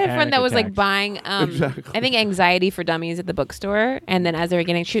inciting I had a friend panic that was like attacks. buying, I think, Anxiety for Dummies at the bookstore, and then as they were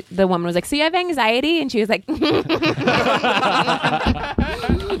getting, the woman was like, "So you have anxiety?" And she was like,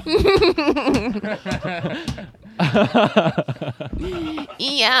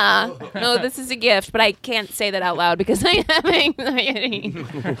 "Yeah, no, this is a gift, but I can't say that out loud because I have anxiety."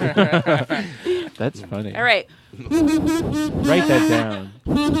 That's funny. All right, Write that down.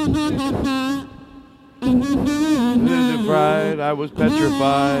 Pride, I was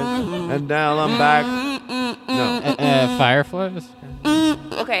petrified, and now I'm back. No, Fireflies.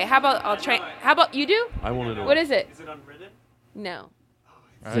 okay. How about I'll try? How about you do? I want to know. What is it? Is it unwritten? No.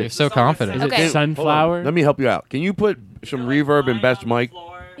 You're so confident. Is Okay. it sunflower? Let me help you out. Can you put some reverb in Beth's mic?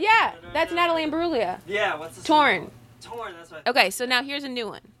 Yeah, that's Natalie Imbruglia. Yeah, what's the Torn. Torn, that's right. Okay, so now here's a new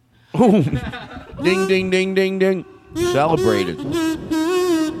one. Ding, ding, ding, ding, ding. Celebrated.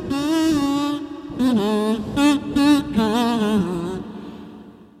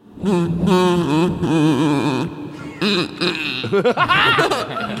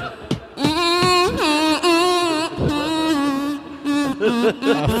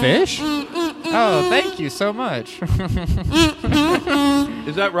 A fish? Oh, thank you so much. Is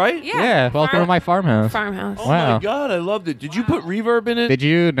that right? Yeah, welcome to my farmhouse. Farmhouse. Oh Wow. my God, I loved it. Did you put reverb in it? Did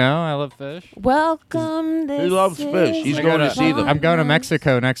you know I love fish? Welcome. He loves fish. He's going to see them. I'm going to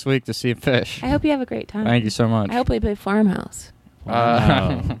Mexico next week to see fish. I hope you have a great time. Thank you so much. I hope we play Farmhouse.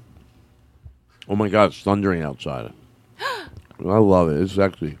 Oh my God, it's thundering outside. I love it. It's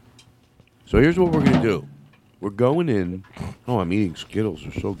actually. So here's what we're gonna do. We're going in. Oh, I'm eating Skittles.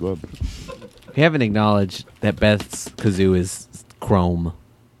 They're so good. We haven't acknowledged that Beth's kazoo is chrome.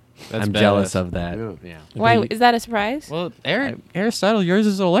 That's I'm badass. jealous of that. Yeah. Why is that a surprise? Well, Aristotle, yours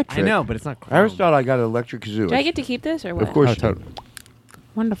is electric. I know, but it's not chrome. Aristotle, I got an electric kazoo. Do I get to keep this or what? Of course, Oh, you do. totally.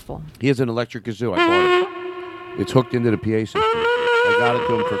 Wonderful. He has an electric kazoo. I bought it. It's hooked into the PA system. I got it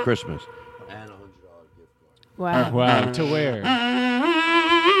to him for Christmas. Wow. Wow. To where?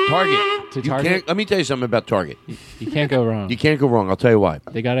 Target. To You Target? can't. Let me tell you something about Target. You can't go wrong. You can't go wrong. I'll tell you why.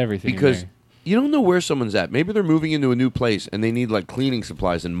 They got everything. in Because there. you don't know where someone's at. Maybe they're moving into a new place and they need like cleaning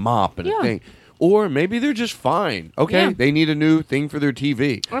supplies and mop and Yeah. a thing. Or maybe they're just fine. Okay, Yeah. they need a new thing for their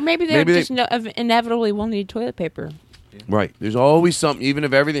TV. Or maybe they just inevitably will need toilet paper. Right. There's always something, even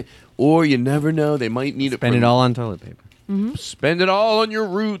if everything. Or you never know. They might need Spend it. it all on toilet paper. Spend it all on your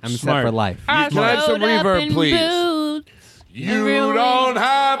roots. I'm set for life. Can I have some reverb, please? You don't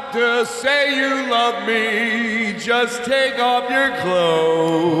have to say you love me. Just take off your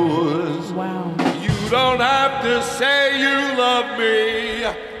clothes. Wow. You don't have to say you love me.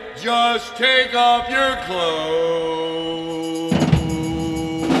 Just take off your clothes.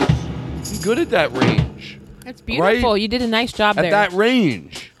 I'm good at that range. That's beautiful. Right? You did a nice job At there. that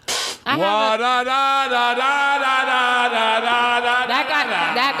range. I have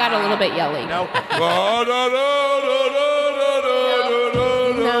that got a little bit yelly.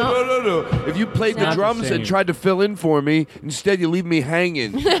 If you played the Not the drums same. and tried to fill in for me, instead you leave me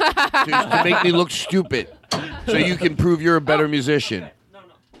hanging to make me look stupid, so you can prove you're a better musician.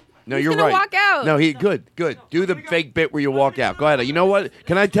 No, He's you're gonna right. walk out. No, good. Do the fake bit where you walk out. Go ahead. You know what?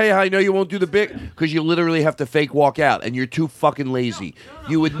 Can I tell you how I know you won't do the bit? Because you literally have to fake walk out, and you're too fucking lazy.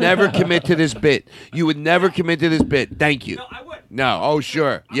 You would never commit to this bit. Thank you. No, I would. No. Oh,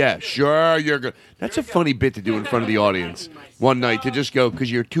 sure. Yeah, sure. You're good. That's a funny bit to do in front of the audience one night, to just go,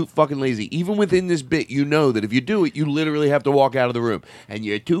 because you're too fucking lazy. Even within this bit, you know that if you do it, you literally have to walk out of the room, and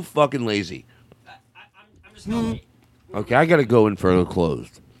you're too fucking lazy. I'm just helping. Okay, I got to go in for the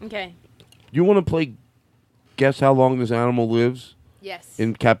closed. Okay. You want to play Guess How Long This Animal Lives? Yes.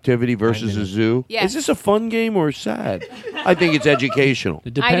 in captivity versus a zoo? Yes. Is this a fun game or sad? I think it's educational.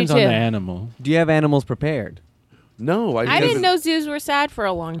 It depends on the animal. Do you have animals prepared? No, I didn't know zoos were sad for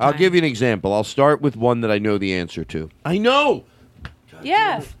a long time. I'll give you an example. I'll start with one that I know the answer to. I know.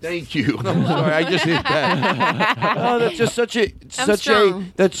 Yeah. Thank you. I'm sorry. I just hit that. Oh, that's just such a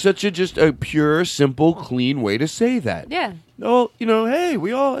just a pure, simple, clean way to say that. Yeah. Oh, hey,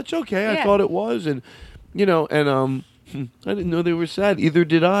 it's okay. I Yeah. thought it was, and I didn't know they were sad. Either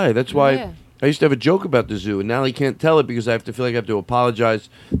did I. That's why Yeah. I used to have a joke about the zoo, and now he can't tell it because I feel like I have to apologize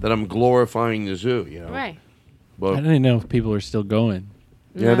that I'm glorifying the zoo. Right. But, I didn't know if people are still going.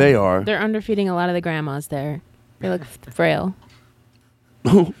 Yeah, they are. They're underfeeding a lot of the grandmas there. They look frail.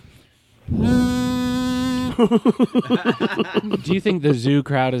 Do you think the zoo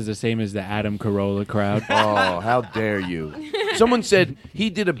crowd is the same as the Adam Carolla crowd? Oh, how dare you. Someone said he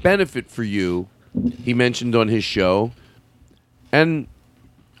did a benefit for you, he mentioned on his show, and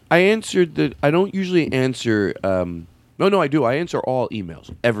I answered that I don't usually answer, no, I do. I answer all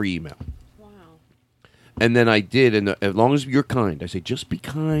emails, every email. Wow. And then I did, and as long as you're kind, I say, just be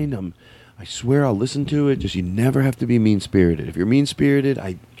kind. I swear I'll listen to it. Just you never have to be mean-spirited. If you're mean-spirited,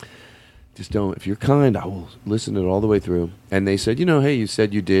 I just don't. If you're kind, I will listen to it all the way through. And they said, hey, you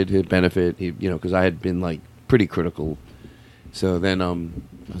said you did benefit, because I had been like pretty critical. So then I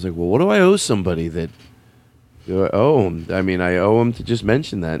was like, well, what do I owe somebody that I owe them? I mean, I owe them to just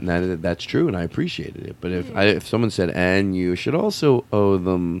mention that, and that's true, and I appreciated it. But if someone said, and you should also owe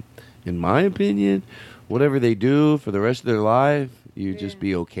them, in my opinion, whatever they do for the rest of their life, you just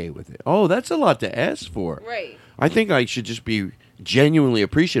be okay with it. Oh, that's a lot to ask for. Right. I think I should just be genuinely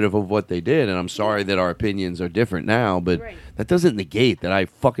appreciative of what they did, and I'm sorry that our opinions are different now, but that doesn't negate that I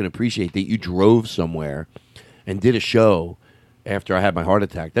fucking appreciate that you drove somewhere and did a show after I had my heart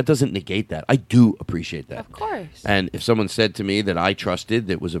attack. That doesn't negate that. I do appreciate that. Of course. And if someone said to me that I trusted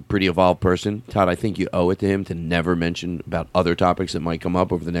that was a pretty evolved person, Todd, I think you owe it to him to never mention about other topics that might come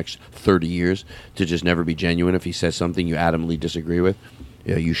up over the next 30 years, to just never be genuine. If he says something you adamantly disagree with,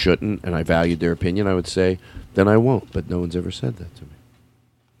 you shouldn't, and I valued their opinion, I would say, then I won't. But no one's ever said that to me.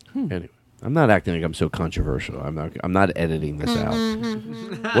 Anyway, I'm not acting like I'm so controversial. I'm not editing this out.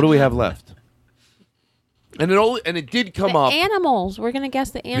 What do we have left? And it did come up. Animals. We're going to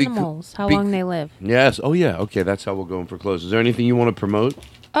guess the animals, how long they live. Yes. Oh, yeah. Okay, that's how we'll go in for close. Is there anything you want to promote?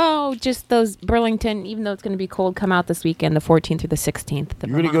 Oh, just those Burlington, even though it's going to be cold, come out this weekend, the 14th through the 16th.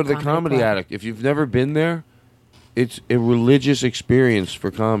 You're going to go to the Comedy Attic. If you've never been there, it's a religious experience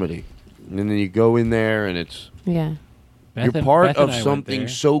for comedy. And then you go in there, and it's... Yeah. You're part of something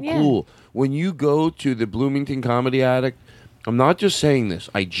so cool. When you go to the Bloomington Comedy Attic, I'm not just saying this.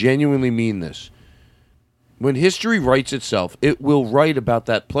 I genuinely mean this. When history writes itself, it will write about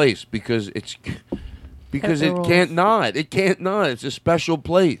that place because it can't not. It can't not. It's a special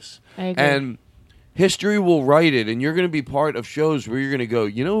place. I agree. And history will write it, and you're going to be part of shows where you're going to go,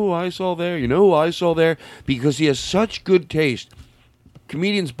 you know who I saw there? You know who I saw there? Because he has such good taste.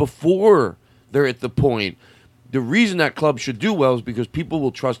 Comedians, before they're at the point, the reason that club should do well is because people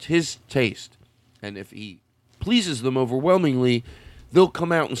will trust his taste. And if he pleases them overwhelmingly, they'll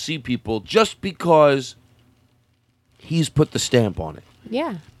come out and see people just because he's put the stamp on it.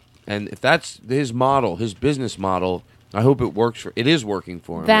 Yeah. And if that's his model, his business model, I hope it works for. It is working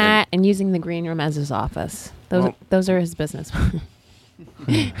for him. That and using the green room as his office. Those are his business.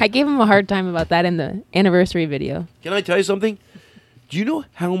 I gave him a hard time about that in the anniversary video. Can I tell you something? Do you know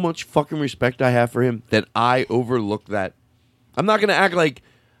how much fucking respect I have for him that I overlooked that? I'm not going to act like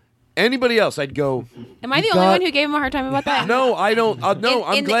anybody else. I'd go. Am I the only one who gave him a hard time about that? No, I don't. No,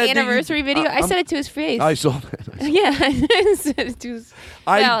 I'm in glad. In the anniversary video, I said it to his face. I saw that. Yeah, I said it to his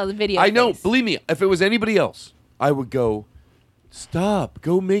the video. I know. face. Believe me, if it was anybody else, I would go. Stop.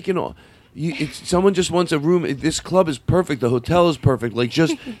 Go make an. Someone just wants a room. This club is perfect. The hotel is perfect. Like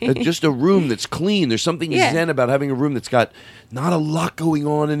just a room that's clean. There's something zen about having a room that's got not a lot going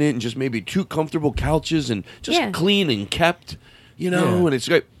on in it, and just maybe 2 comfortable couches and just clean and kept. And it's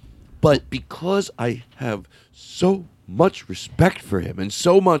great. But because I have so much respect for him and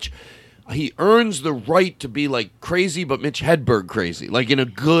so much, he earns the right to be like crazy, but Mitch Hedberg crazy, like in a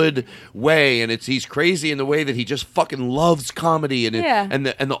good way. And he's crazy in the way that he just fucking loves comedy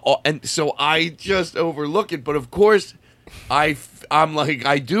and so I just overlook it. But of course, I'm like,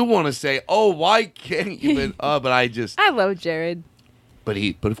 I do want to say, oh, why can't you? But I love Jared.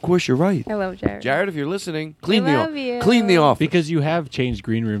 But of course you're right. I love Jared. Jared, if you're listening, clean the office. Because you have changed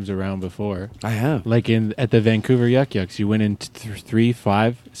green rooms around before. I have. Like at the Vancouver Yuck Yucks, you went in 3,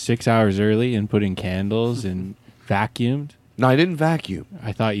 5, 6 hours early and put in candles and vacuumed. No, I didn't vacuum.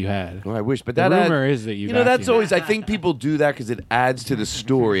 I thought you had. Oh, I wish, but The that rumor is that you know, that's vacuumed. always. I think people do that because it adds to the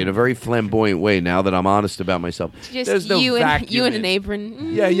story in a very flamboyant way. Now that I'm honest about myself, Just there's no you vacuum. and you in an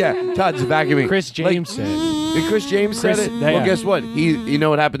apron. Yeah. Todd's vacuuming. Chris James said. Did Chris James said it? yeah. Well, guess what? You know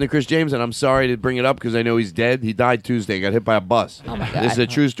what happened to Chris James, and I'm sorry to bring it up because I know he's dead. He died Tuesday. Got hit by a bus. Oh my God. This is a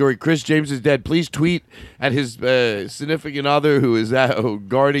true story. Chris James is dead. Please tweet at his significant other who is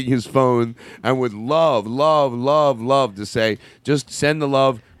guarding his phone and would love to say, just send the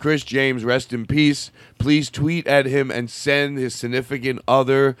love. Chris James, rest in peace. Please tweet at him and send his significant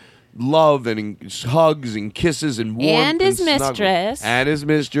other love and hugs and kisses and warmth. And his snuggle. mistress. And his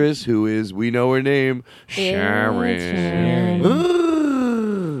mistress, who is, we know her name, Sharon.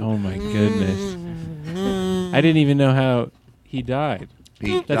 Oh my goodness. I didn't even know how he died.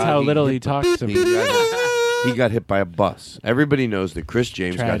 That's how little he talks to me. He got hit by a bus. Everybody knows that Chris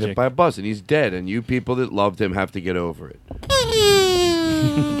James got hit Tragic. by a bus, and he's dead. And you people that loved him have to get over it.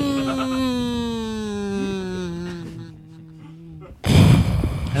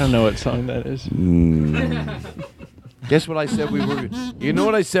 I don't know what song that is. Guess what I said we were? You know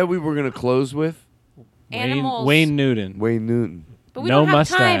what I said we were going to close with? Animals. Wayne Newton. Wayne Newton. But we No don't have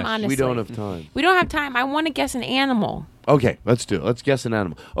mustache. time, honestly. We don't have time. We don't have time. I want to guess an animal. Okay, let's do it. Let's guess an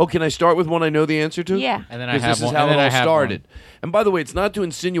animal. Oh, can I start with one I know the answer to? Yeah. And then I 'Cause have this one. is how and it then I all have started. one. And by the way, it's not to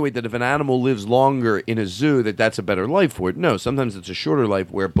insinuate that if an animal lives longer in a zoo that that's a better life for it. No, sometimes it's a shorter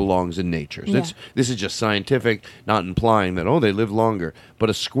life where it belongs in nature. So Yeah. this is just scientific, not implying that, they live longer. But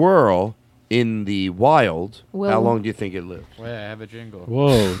a squirrel in the wild, how long do you think it lives? Wait, I have a jingle.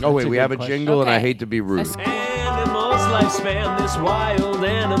 Whoa. Oh, wait, that's we good have a question. jingle, and I Okay. hate to be rude. Animal's lifespan, this wild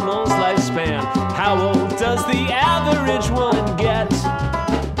animal's lifespan. How old does the average one get?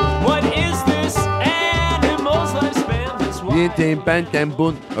 What is this animal's lifespan? This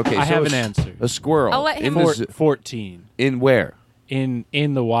wild Okay, I so have a an answer. A squirrel. I'll let him- in the zoo- 14. In where? In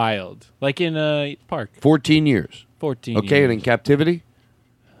the wild. Like in a park. 14 years. 14 Okay, years. and in captivity?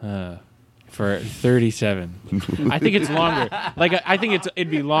 For 37. I think it's longer. Like I think it'd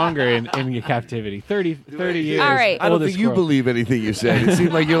be longer in captivity. 30 years. All right. I don't oldest think you squirrel. believe anything you said. It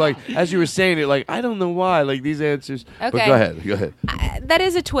seemed like you're like, as you were saying it, like, I don't know why, like these answers. But Okay. go ahead. That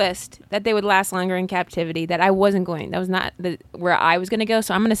is a twist that they would last longer in captivity. That I wasn't going. That was not where I was going to go.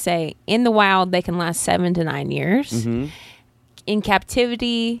 So I'm going to say in the wild they can last 7 to 9 years. Mm-hmm. In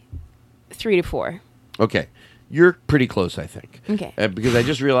captivity, 3 to 4. Okay. You're pretty close, I think. Okay. Because I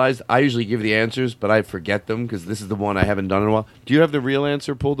just realized I usually give the answers, but I forget them because this is the one I haven't done in a while. Do you have the real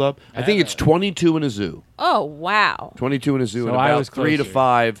answer pulled up? I think it's 22 in a zoo. Oh wow. 22 in a zoo, So and I about was 3 to closer.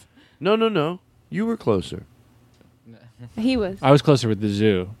 5. No. You were closer. He was. I was closer with the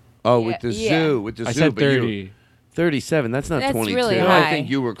zoo. Oh, Yeah, with the yeah. zoo. With the I zoo. said but you- 30. 37. That's not That's 22. really I high. think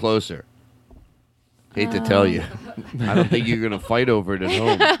you were closer. Hate to tell you. I don't think you're going to fight over it at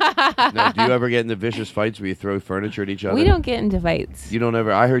home. No, do you ever get into vicious fights where you throw furniture at each other? We don't get into fights. You don't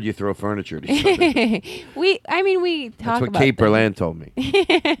ever. I heard you throw furniture at each other. we talk That's what about Kate them. Berland told me.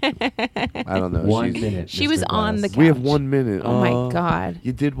 I don't know. 1 She's- minute. She Mr. was on Glass. the couch. We have 1 minute. Oh my God.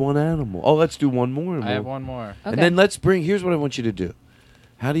 You did one animal. Oh, let's do one more. and I have we'll- one more. Okay. And then let's bring. Here's what I want you to do.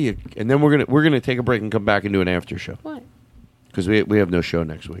 How do you? And then we're gonna take a break and come back and do an after show What? because we have no show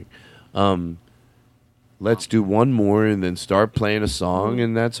next week. Let's do one more and then start playing a song,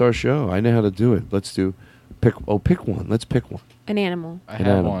 and that's our show. I know how to do it. Let's pick one. Let's pick one. An animal. I An have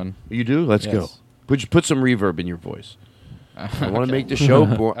animal. one. You do? Let's go. Yes. Put some reverb in your voice. I want to make the show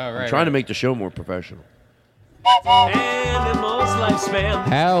more. Oh, right, I'm trying to right. make the show more professional. Animal's lifespan.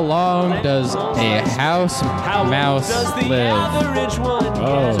 How long does a house How long mouse does the live? average one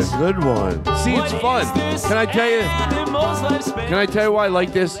Oh. It's a good one. See, it's fun. Can I tell you? Can I tell you why I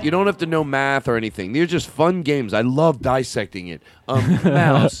like this? You don't have to know math or anything. They're just fun games. I love dissecting it.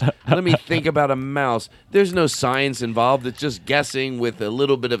 Mouse. Let me think about a mouse. There's no science involved. It's just guessing with a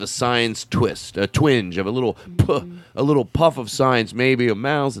little bit of a science twist, a twinge of a little puff of science. Maybe a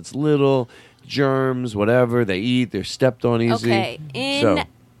mouse. It's little germs, whatever they eat. They're stepped on easy. Okay. So,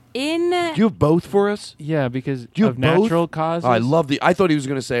 do you have both for us? Yeah, because Do you of have both? natural causes. Oh, I love the. I thought he was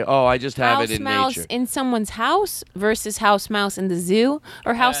going to say, "Oh, I just have house it in mouse nature." in someone's house versus house mouse in the zoo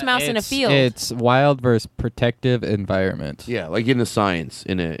or house mouse in a field. It's wild versus protective environment. Yeah, like in the science.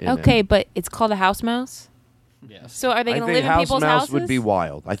 Okay, but it's called a house mouse. Yes. So are they I going to think live in house people's mouse houses? would be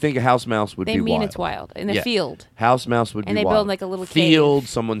wild. I think a house mouse would They be mean wild. it's wild in a Yeah. field. House mouse would And be they wild. build like a little field,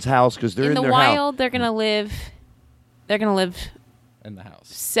 someone's house because they're in, in the their wild, they're going to live. They're going to live In the house.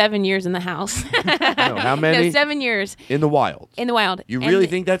 7 years in the house. house. No, how many? No, 7 years in the wild. in the wild. You And really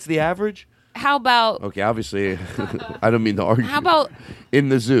think that's the average? How about? Okay, obviously, I don't mean to argue. How about? in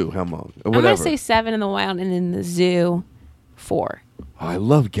the zoo? How long? Or I'm whatever. going to say 7 in the wild and in the zoo 4. Oh, I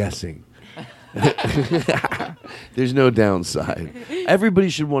love guessing. There's no downside. Everybody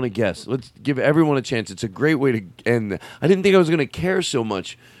should want to guess. Let's give everyone a chance. It's a great way to end. I didn't think I was going to care so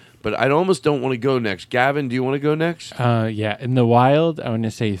much, but I almost don't want to go next. Gavin, do you want to go next? Yeah. In the wild, I want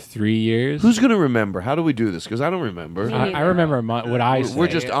to say 3 years. Who's going to remember? How do we do this? Because I don't remember. I remember what I say. We're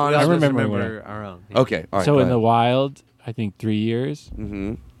just honest. I remember our own. Okay. All right. So go in the ahead. wild, I think 3 years.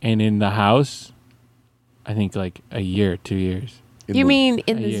 Mm-hmm. And in the house, I think like a year, 2 years. You mean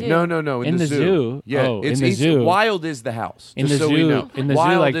in the zoo? No. In the zoo? Yeah, Oh, in the zoo. Wild is the house. In just the so we zoo- know. in the zoo,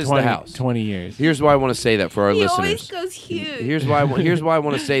 Wild like is 20 the house. 20 years. Here's why I want to say that for our He listeners. always goes huge. Here's why I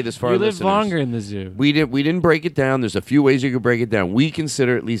want to say this for You our live listeners. longer in the zoo. We didn't break it down. There's a few ways you could break it down. We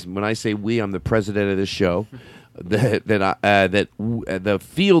consider, at least when I say we, I'm the president of this show. that the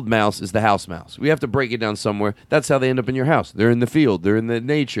field mouse is the house mouse. We have to break it down somewhere. That's how they end up in your house. They're in the field. They're in the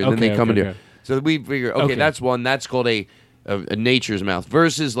nature. And then they come in here. So we figure, okay, that's one. That's called a nature's mouse.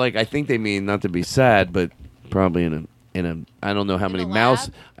 Versus, like, I think they mean, not to be sad, but probably in a I don't know how many mouse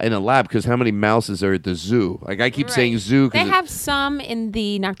in a lab, because how many mouses are at the zoo? Like, I keep saying zoo. They have some in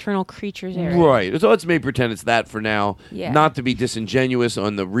the nocturnal creatures area. Right. So let's maybe pretend it's that for now. Yeah. Not to be disingenuous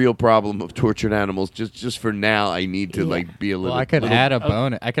on the real problem of tortured animals. Just for now, I need to like be a little. Well, I could add a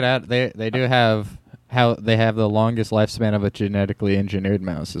bonus. I could add. They do have they have the longest lifespan of a genetically engineered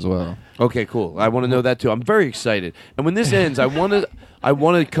mouse as well. Okay, cool. I want to know that too. I'm very excited. And when this ends, I want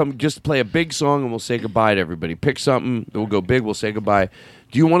to come just play a big song and we'll say goodbye to everybody. Pick something. We'll go big. We'll say goodbye.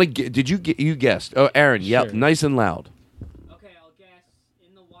 Do you want to? You guessed? Oh, Aaron, yep, Sure. nice and loud. Okay, I'll guess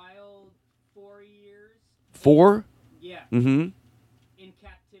in the wild 4 years. 4? Yeah. Mm-hmm. In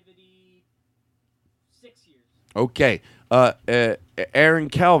captivity 6 years. Okay. Aaron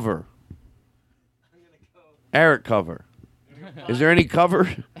Calver. Eric Cover. Is there any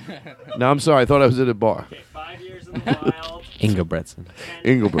cover? No, I'm sorry. I thought I was at a bar. Okay, 5 years in the wild. Engelbretson.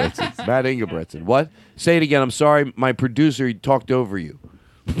 Engelbretson. Matt Engelbretson. What? Say it again. I'm sorry. My producer talked over you.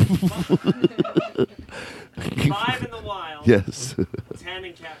 5 in the wild. Yes. 10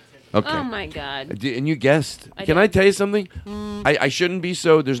 in captivity. Okay. Oh my God. And you guessed. I Can did. I tell you something? I shouldn't be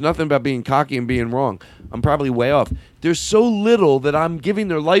so. There's nothing about being cocky and being wrong. I'm probably way off. There's so little that I'm giving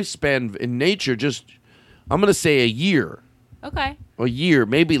their lifespan in nature. I'm going to say a year. Okay. A year,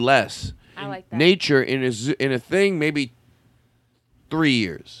 maybe less. I like that. Nature in a thing, maybe 3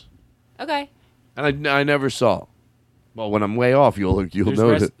 years. Okay. And I never saw. Well, when I'm way off, you'll There's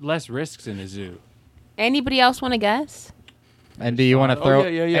know that. less risks in a zoo. Anybody else want to guess? And do you want to throw?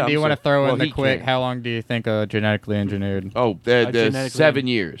 yeah. And do you I'm want to sorry. throw Well, in the he quick? can't. How long do you think a genetically engineered? Oh, genetically- 7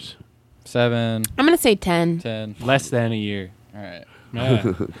 years. 7. I'm gonna say 10. 10. Less than a year. All right. Yeah.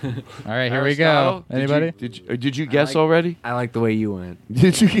 All right. Here we go. Aristotle, Anybody? Did you guess already? I like the way you went.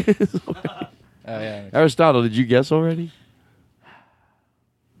 Did you guess? Oh yeah. Aristotle, did you guess already?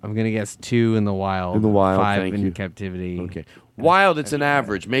 I'm gonna guess 2 in the wild. In the wild, 5 thank in you. captivity. Okay. Wild, it's an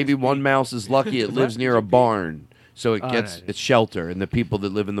average. Maybe one mouse is lucky it lives near a barn, so it gets its shelter, and the people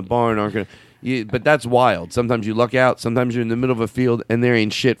that live in the barn aren't going to... But that's wild. Sometimes you luck out, sometimes you're in the middle of a field, and there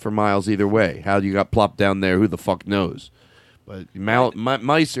ain't shit for miles either way. How you got plopped down there, who the fuck knows? But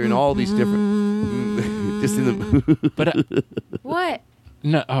mice are in all these different... just in the... But What?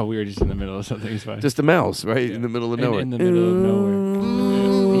 no, we were just in the middle of something. It's fine. Just a mouse, right? In the middle of nowhere. In the middle of nowhere.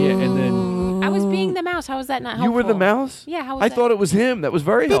 Yeah, and then I was being the mouse. How was that not helpful? You were the mouse? Yeah. How was I that? thought it was him. That was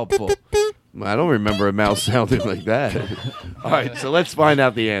very helpful. I don't remember a mouse sounding like that. All right, so let's find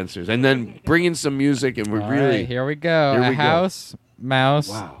out the answers. And then bring in some music, and we're All really... right, here we go. Here A we go. house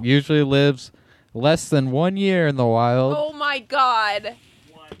mouse usually lives less than 1 year in the wild, Oh my God.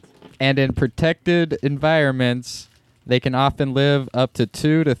 and in protected environments, they can often live up to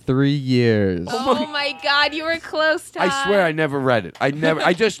 2 to 3 years. Oh my God. You were close, Todd. I swear I never read it.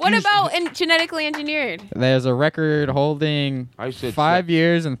 I just What used- about genetically engineered? There's a record holding I said 5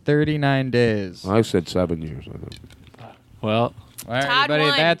 years and 39 days. I said 7 years, I think. well, All right, Todd everybody,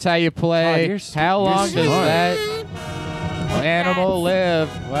 won. that's how you play. How long does that animal live?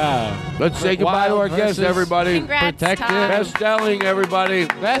 wow. Let's say goodbye to our Wild guest, versus everybody. Congrats, Protected. Todd. Beth Stelling, everybody.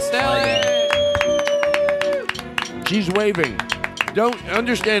 Best Stelling. She's waving. Don't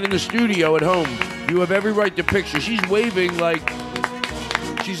understand in the studio at home. You have every right to picture. She's waving like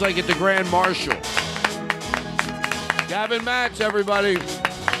she's like at the Grand Marshal. Gavin Matz, everybody.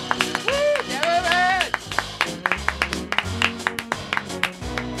 Gavin Matz.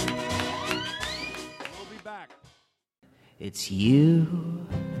 We'll be back. It's you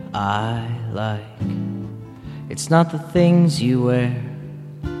I like. It's not the things you wear,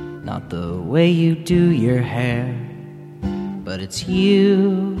 not the way you do your hair, but it's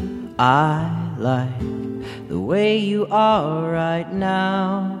you I like. the way you are right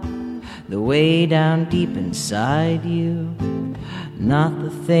now, the way down deep inside you. Not the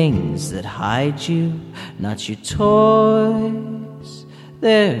things that hide you, not your toys,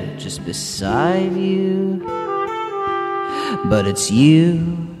 they're just beside you. But it's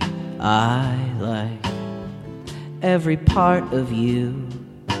you I like, every part of you.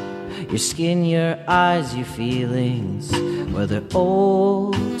 Your skin, your eyes, your feelings, whether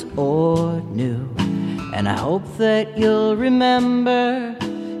old or new. And I hope that you'll remember,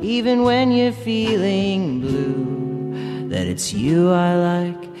 even when you're feeling blue, that it's you I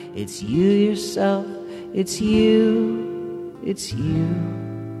like, it's you yourself, it's you, it's you,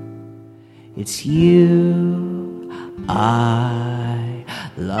 it's you I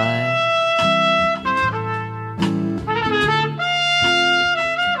like.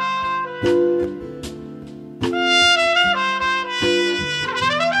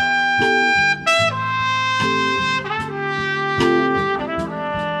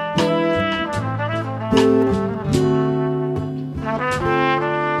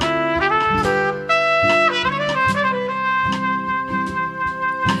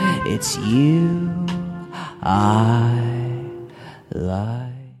 It's you I like.